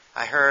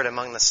 I heard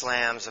among the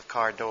slams of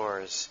car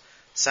doors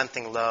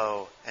something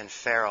low and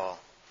feral.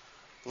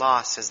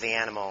 Loss is the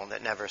animal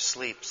that never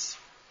sleeps.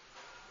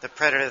 The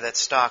predator that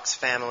stalks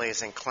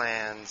families and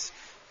clans,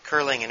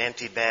 curling in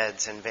empty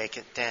beds and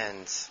vacant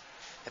dens,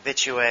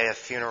 habitué of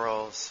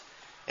funerals.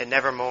 It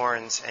never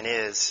mourns and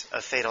is,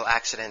 of fatal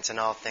accidents and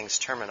all things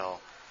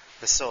terminal,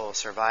 the sole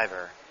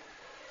survivor.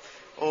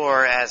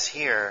 Or, as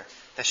here,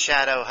 the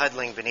shadow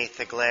huddling beneath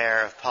the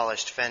glare of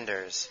polished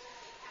fenders,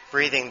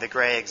 breathing the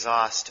gray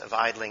exhaust of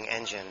idling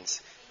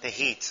engines, the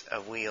heat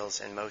of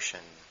wheels in motion.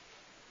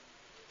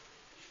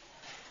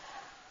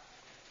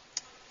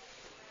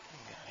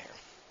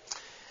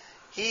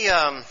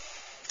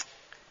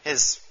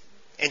 His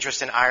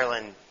interest in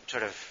Ireland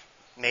sort of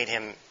made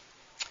him,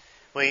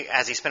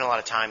 as he spent a lot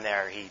of time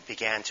there, he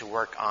began to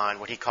work on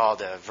what he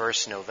called a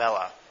verse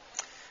novella,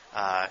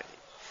 a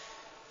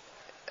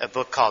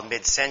book called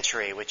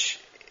Mid-Century, which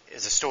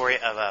is a story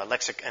of an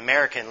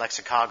American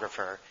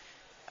lexicographer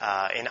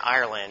in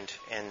Ireland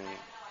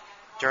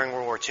during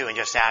World War II and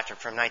just after,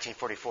 from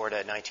 1944 to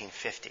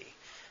 1950.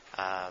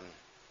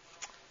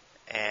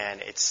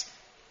 And it's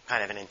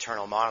kind of an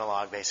internal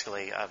monologue,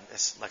 basically, of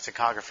this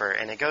lexicographer.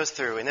 And it goes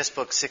through, in this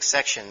book, 6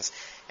 sections,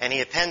 and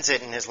he appends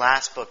it in his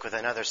last book with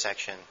another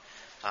section.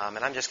 And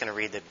I'm just going to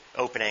read the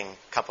opening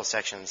couple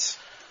sections.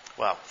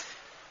 Well,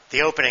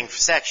 the opening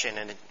section,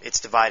 and it's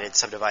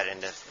subdivided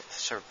into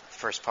sort of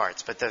first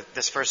parts. But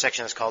this first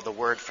section is called The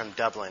Word from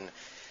Dublin,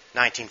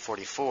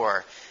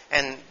 1944.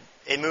 And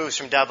it moves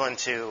from Dublin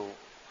to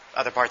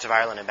other parts of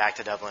Ireland and back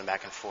to Dublin,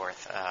 back and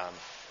forth.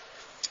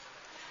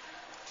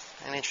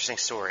 An interesting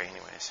story,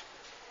 anyways.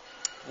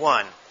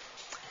 1.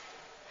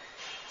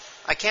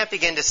 I can't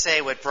begin to say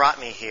what brought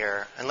me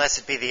here unless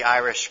it be the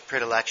Irish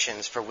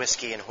predilections for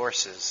whiskey and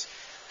horses,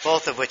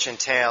 both of which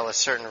entail a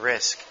certain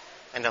risk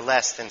and a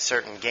less than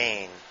certain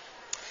gain.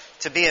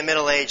 To be a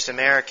middle-aged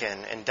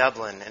American in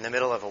Dublin in the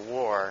middle of a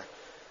war,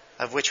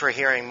 of which we're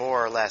hearing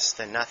more or less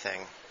than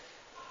nothing,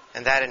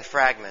 and that in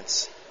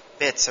fragments,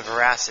 bits of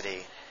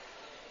veracity,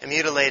 a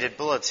mutilated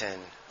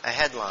bulletin, a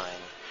headline,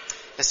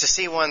 is to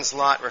see one's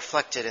lot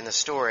reflected in the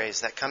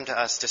stories that come to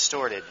us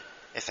distorted,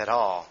 if at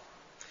all.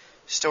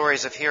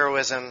 Stories of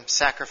heroism,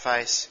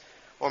 sacrifice,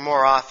 or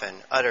more often,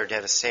 utter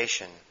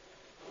devastation.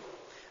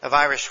 Of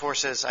Irish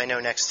horses, I know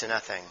next to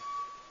nothing.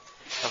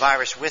 Of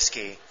Irish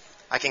whiskey,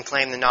 I can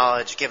claim the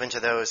knowledge given to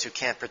those who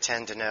can't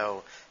pretend to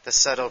know the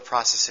subtle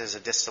processes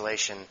of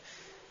distillation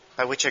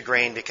by which a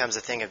grain becomes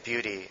a thing of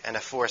beauty and a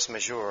force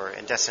majeure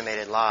in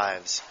decimated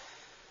lives,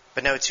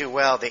 but know too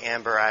well the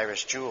amber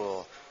Irish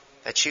jewel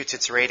that shoots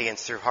its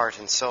radiance through heart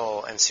and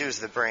soul and soothes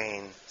the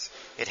brains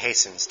it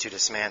hastens to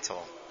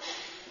dismantle.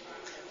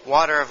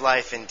 Water of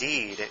life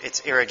indeed,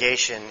 its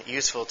irrigation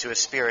useful to a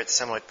spirit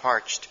somewhat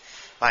parched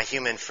by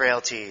human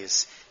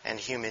frailties and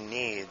human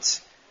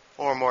needs,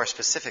 or more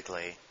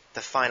specifically,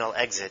 the final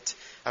exit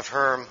of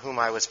her whom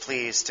I was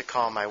pleased to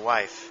call my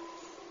wife,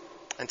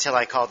 until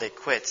I called it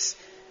quits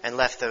and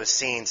left those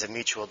scenes of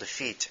mutual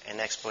defeat and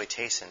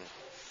exploitation.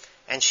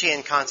 And she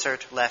in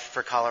concert left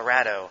for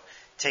Colorado,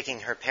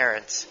 taking her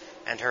parents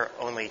and our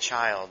only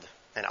child.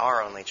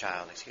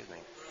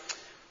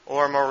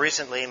 Or more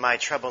recently, my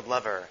troubled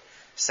lover,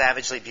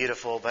 savagely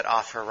beautiful but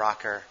off her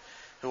rocker,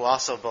 who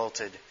also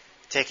bolted,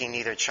 taking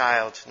neither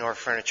child nor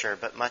furniture,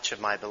 but much of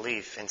my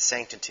belief in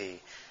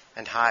sanctity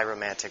and high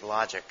romantic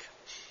logic.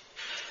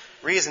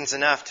 Reasons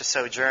enough to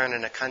sojourn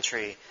in a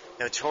country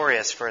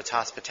notorious for its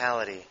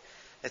hospitality,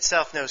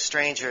 itself no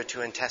stranger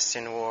to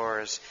intestine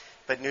wars,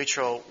 but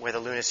neutral where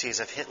the lunacies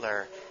of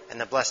Hitler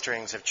and the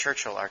blusterings of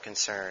Churchill are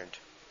concerned.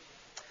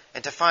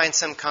 And to find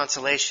some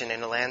consolation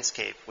in a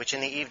landscape which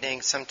in the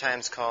evening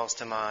sometimes calls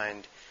to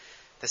mind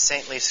the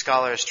saintly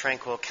scholar's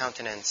tranquil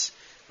countenance,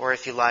 or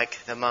if you like,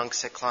 the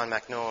monks at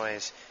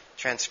Clonmacnoise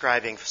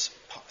transcribing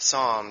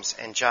psalms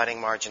and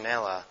jotting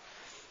marginalia,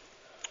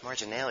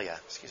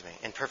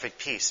 in perfect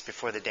peace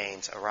before the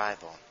Danes'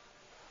 arrival.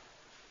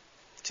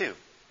 2.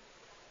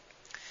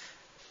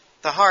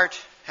 The heart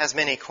has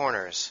many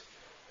corners,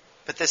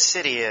 but this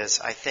city is,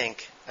 I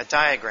think, a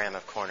diagram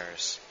of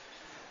corners.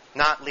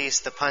 Not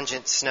least the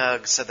pungent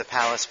snugs of the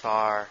Palace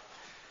Bar,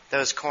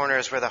 those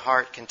corners where the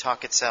heart can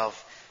talk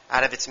itself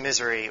out of its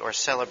misery or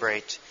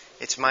celebrate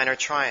its minor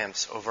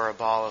triumphs over a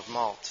ball of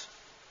malt.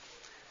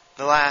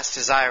 The last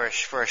is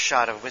Irish for a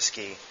shot of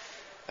whiskey,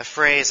 a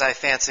phrase I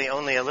fancy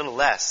only a little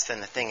less than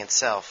the thing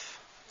itself.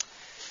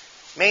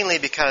 Mainly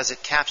because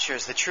it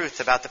captures the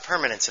truth about the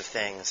permanence of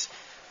things,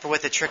 for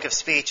what the trick of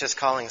speech is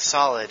calling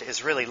solid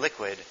is really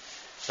liquid,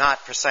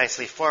 not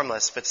precisely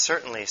formless, but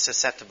certainly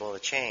susceptible to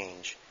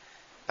change,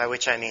 by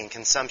which I mean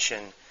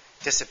consumption,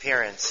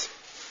 disappearance.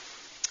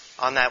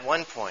 On that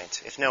one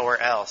point, if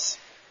nowhere else,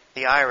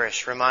 the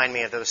Irish remind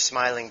me of those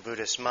smiling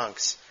Buddhist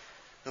monks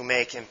who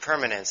make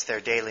impermanence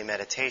their daily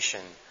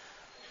meditation,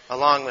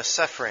 along with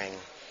suffering,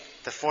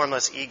 the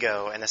formless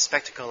ego, and the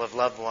spectacle of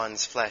loved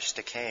ones' flesh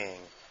decaying.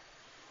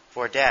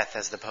 For death,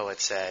 as the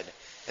poet said,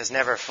 is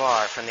never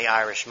far from the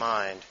Irish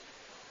mind,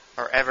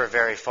 or ever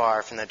very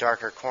far from the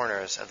darker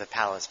corners of the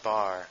Palace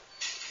Bar.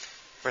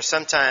 For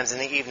sometimes in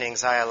the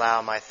evenings I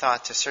allow my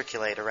thought to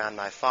circulate around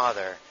my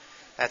father,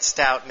 that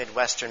stout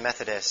Midwestern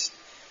Methodist,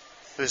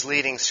 whose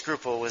leading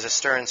scruple was a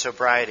stern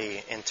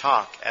sobriety in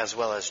talk as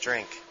well as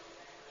drink.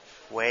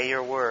 Weigh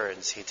your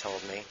words, he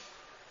told me.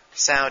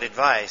 Sound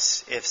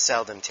advice, if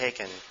seldom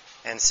taken,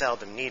 and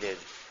seldom needed,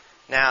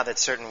 now that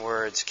certain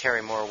words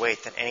carry more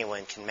weight than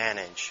anyone can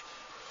manage.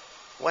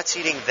 What's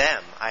eating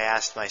them? I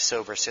asked my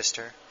sober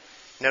sister,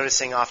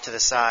 noticing off to the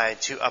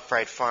side 2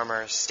 upright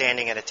farmers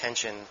standing at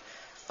attention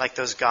like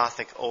those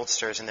Gothic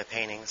oldsters in the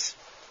paintings.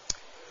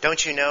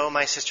 Don't you know,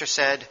 my sister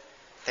said,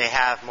 they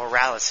have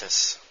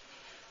moralysis.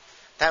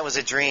 That was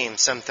a dream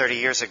some 30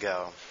 years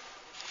ago.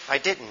 I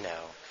didn't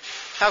know.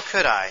 How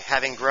could I,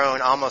 having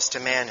grown almost to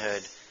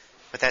manhood,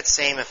 with that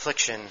same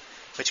affliction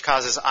which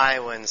causes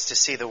Iowans to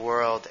see the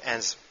world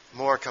as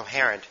more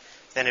coherent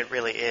than it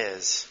really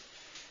is,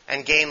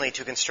 and gamely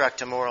to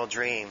construct a moral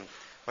dream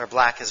where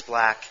black is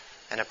black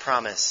and a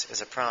promise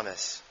is a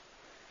promise.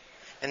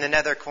 In the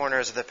nether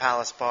corners of the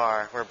Palace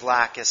Bar, where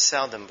black is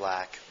seldom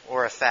black,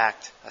 or a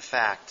fact,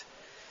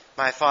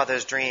 my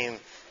father's dream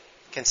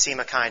can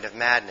seem a kind of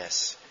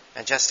madness,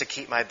 and just to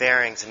keep my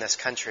bearings in this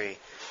country,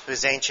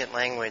 whose ancient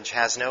language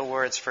has no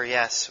words for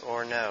yes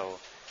or no,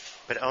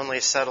 but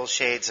only subtle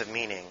shades of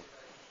meaning,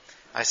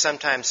 I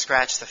sometimes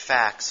scratch the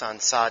facts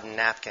on sodden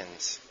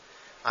napkins.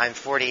 I'm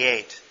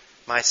 48.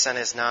 My son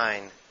is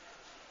 9.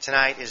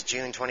 Tonight is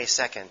June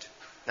 22nd,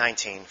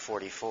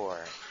 1944.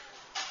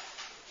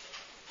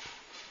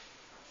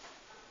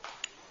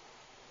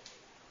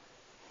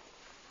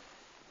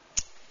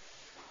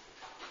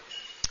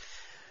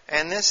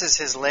 And this is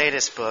his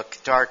latest book,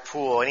 Dark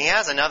Pool. And he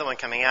has another one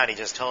coming out, he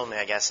just told me,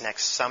 I guess,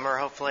 next summer,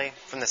 hopefully,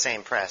 from the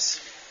same press,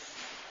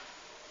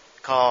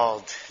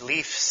 called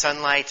Leaf,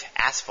 Sunlight,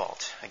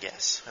 Asphalt, I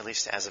guess, at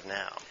least as of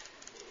now.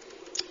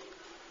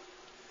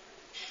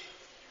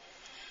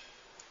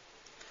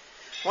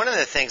 One of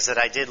the things that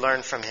I did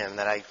learn from him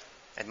that I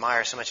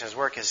admire so much in his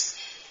work is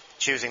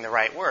choosing the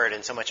right word,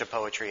 and so much of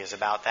poetry is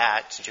about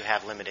that, since you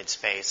have limited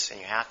space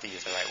and you have to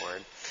use the right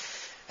word.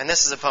 And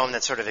this is a poem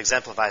that sort of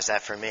exemplifies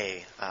that for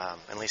me,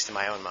 at least in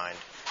my own mind.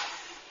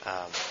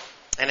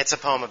 And it's a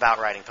poem about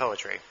writing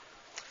poetry.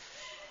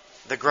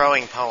 The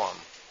Growing Poem.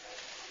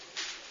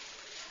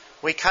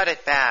 We cut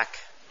it back,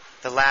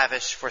 the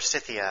lavish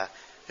forsythia,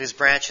 whose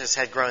branches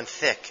had grown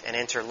thick and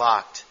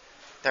interlocked,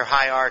 their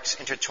high arcs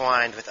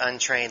intertwined with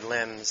untrained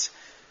limbs,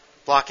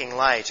 blocking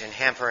light and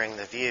hampering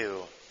the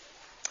view.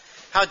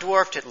 How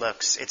dwarfed it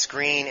looks, its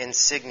green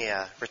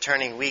insignia,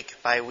 returning week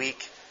by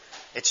week,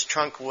 its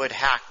trunk wood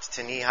hacked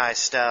to knee-high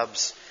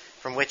stubs,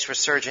 from which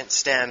resurgent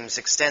stems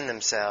extend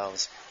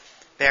themselves,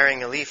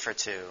 bearing a leaf or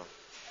two.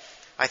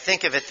 I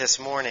think of it this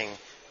morning,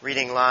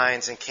 reading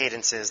lines and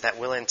cadences that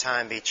will in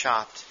time be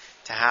chopped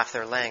to half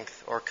their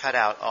length or cut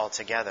out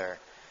altogether.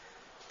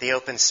 The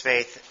open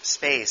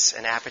space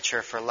and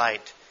aperture for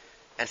light,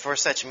 and for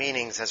such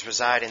meanings as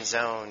reside in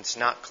zones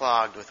not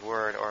clogged with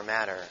word or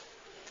matter.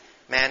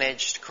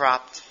 managed,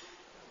 cropped,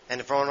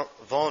 and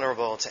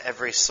vulnerable to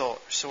every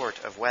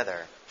sort of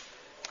weather.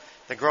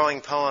 The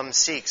growing poem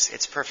seeks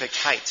its perfect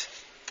height,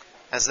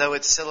 as though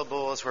its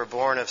syllables were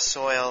born of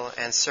soil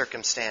and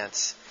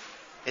circumstance,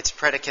 its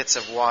predicates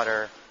of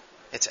water,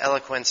 its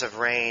eloquence of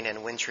rain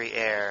and wintry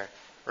air,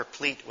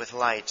 replete with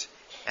light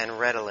and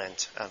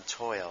redolent of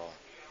toil.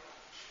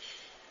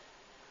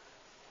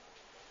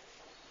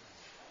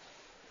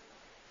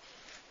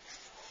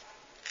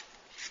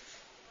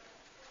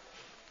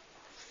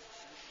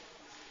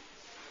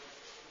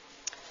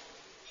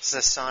 This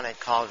is a sonnet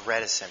called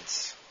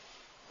Reticence.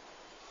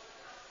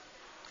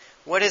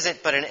 What is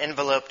it but an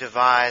envelope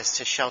devised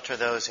to shelter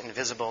those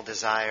invisible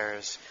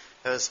desires,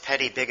 those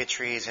petty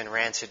bigotries and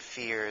rancid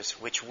fears,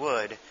 which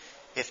would,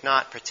 if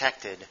not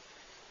protected,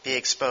 be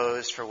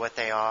exposed for what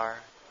they are?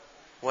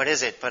 What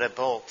is it but a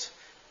bolt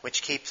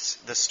which keeps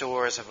the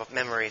stores of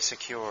memory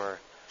secure,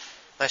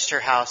 lest your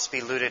house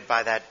be looted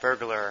by that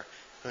burglar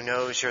who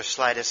knows your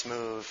slightest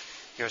move,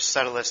 your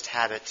subtlest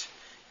habit,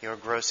 your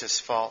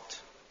grossest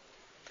fault?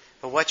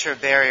 But what your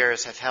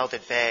barriers have held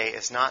at bay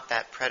is not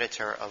that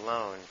predator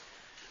alone,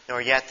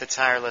 nor yet the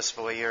tireless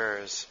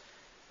voyeurs,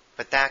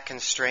 but that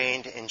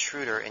constrained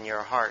intruder in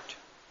your heart,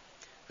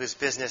 whose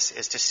business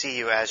is to see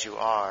you as you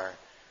are,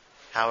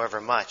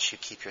 however much you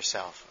keep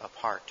yourself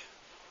apart.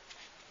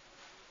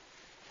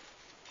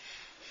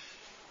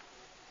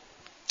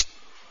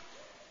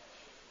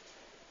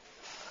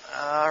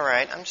 All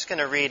right, I'm just going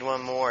to read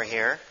one more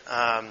here.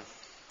 I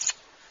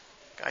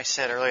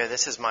said earlier,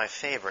 this is my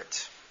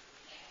favorite.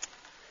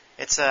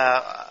 It's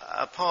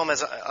a poem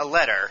as a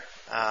letter,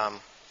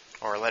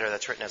 or a letter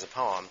that's written as a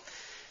poem.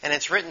 And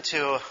it's written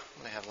to,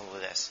 let me have a little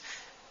of this,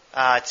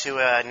 to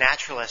a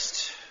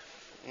naturalist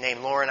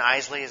named Loren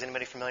Eiseley. Is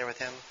anybody familiar with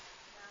him?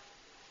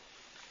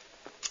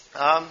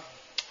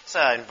 It's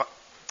a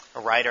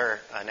writer,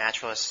 a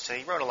naturalist.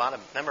 He wrote a lot of,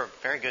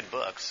 very good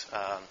books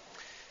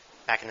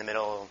back in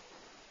the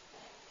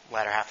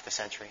latter half of the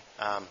century.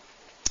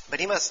 But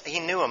he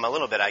knew him a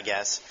little bit, I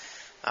guess.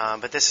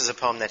 But this is a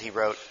poem that he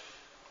wrote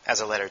as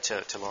a letter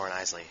to Loren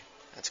Eiseley.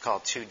 It's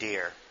called Too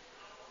Dear.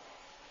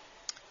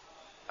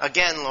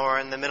 Again,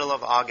 Loren, the middle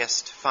of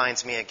August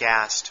finds me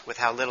aghast with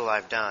how little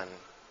I've done.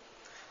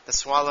 The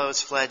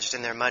swallows fledged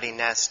in their muddy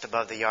nest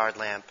above the yard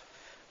lamp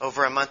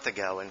over a month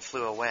ago and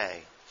flew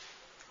away.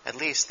 At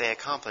least they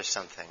accomplished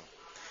something.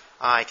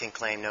 I can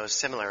claim no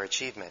similar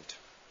achievement.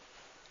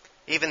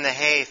 Even the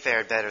hay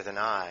fared better than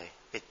I.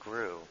 It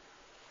grew,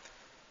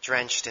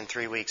 drenched in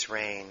 3 weeks'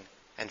 rain,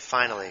 and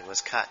finally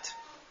was cut.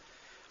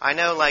 I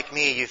know, like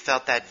me, you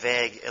felt that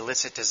vague,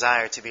 illicit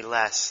desire to be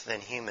less than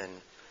human,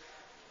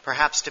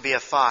 perhaps to be a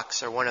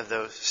fox or one of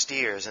those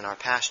steers in our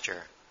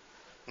pasture,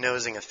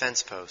 nosing a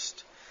fence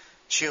post,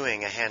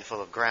 chewing a handful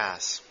of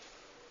grass,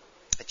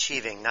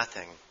 achieving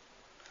nothing.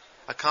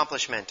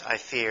 Accomplishment, I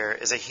fear,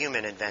 is a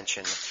human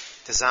invention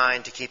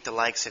designed to keep the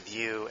likes of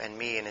you and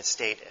me in a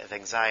state of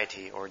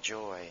anxiety or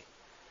joy.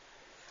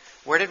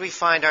 Where did we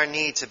find our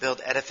need to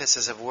build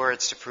edifices of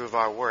words to prove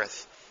our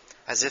worth,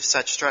 as if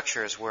such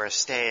structures were a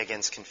stay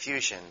against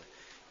confusion,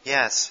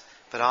 yes,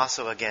 but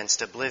also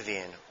against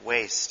oblivion,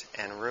 waste,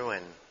 and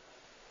ruin?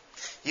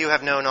 You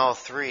have known all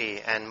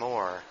three and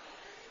more.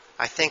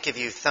 I think of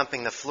you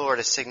thumping the floor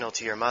to signal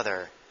to your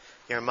mother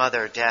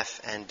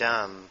deaf and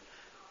dumb,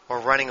 or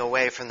running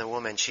away from the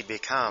woman she'd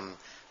become,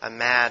 a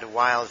mad,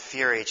 wild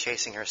fury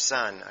chasing her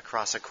son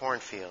across a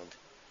cornfield.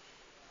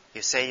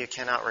 You say you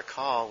cannot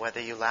recall whether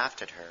you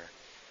laughed at her.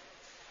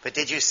 But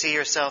did you see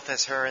yourself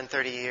as her in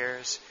 30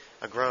 years,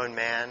 a grown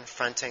man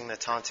fronting the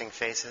taunting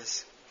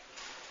faces?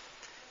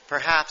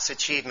 Perhaps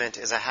achievement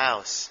is a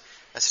house,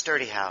 a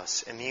sturdy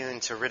house, immune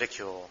to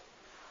ridicule.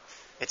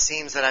 It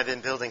seems that I've been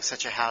building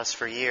such a house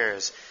for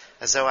years,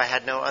 as though I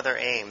had no other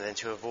aim than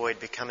to avoid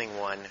becoming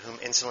one whom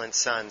insolent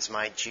sons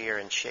might jeer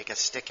and shake a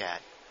stick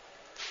at.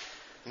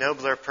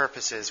 Nobler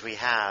purposes we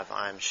have,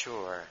 I'm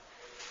sure.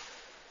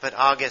 But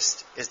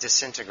August is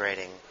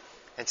disintegrating,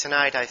 and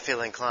tonight I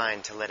feel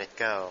inclined to let it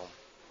go.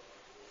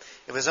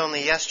 It was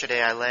only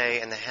yesterday I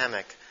lay in the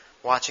hammock,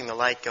 watching the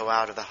light go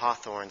out of the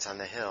hawthorns on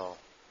the hill.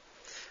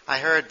 I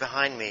heard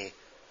behind me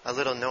a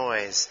little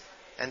noise,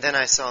 and then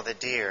I saw the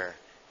deer,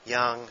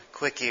 young,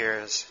 quick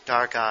ears,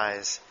 dark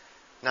eyes,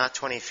 not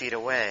 20 feet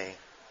away.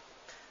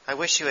 I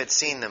wish you had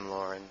seen them,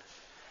 Loren.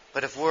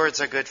 But if words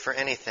are good for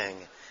anything,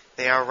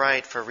 they are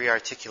right for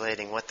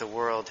re-articulating what the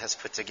world has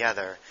put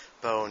together,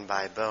 bone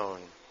by bone.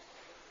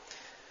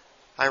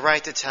 I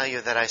write to tell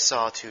you that I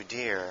saw two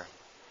deer.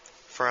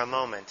 For a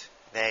moment,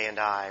 they and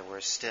I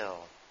were still.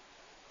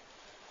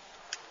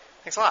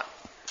 Thanks a lot.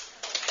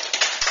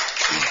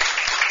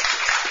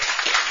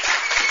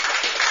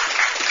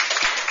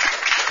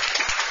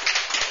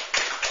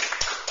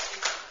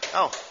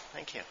 Oh,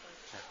 thank you.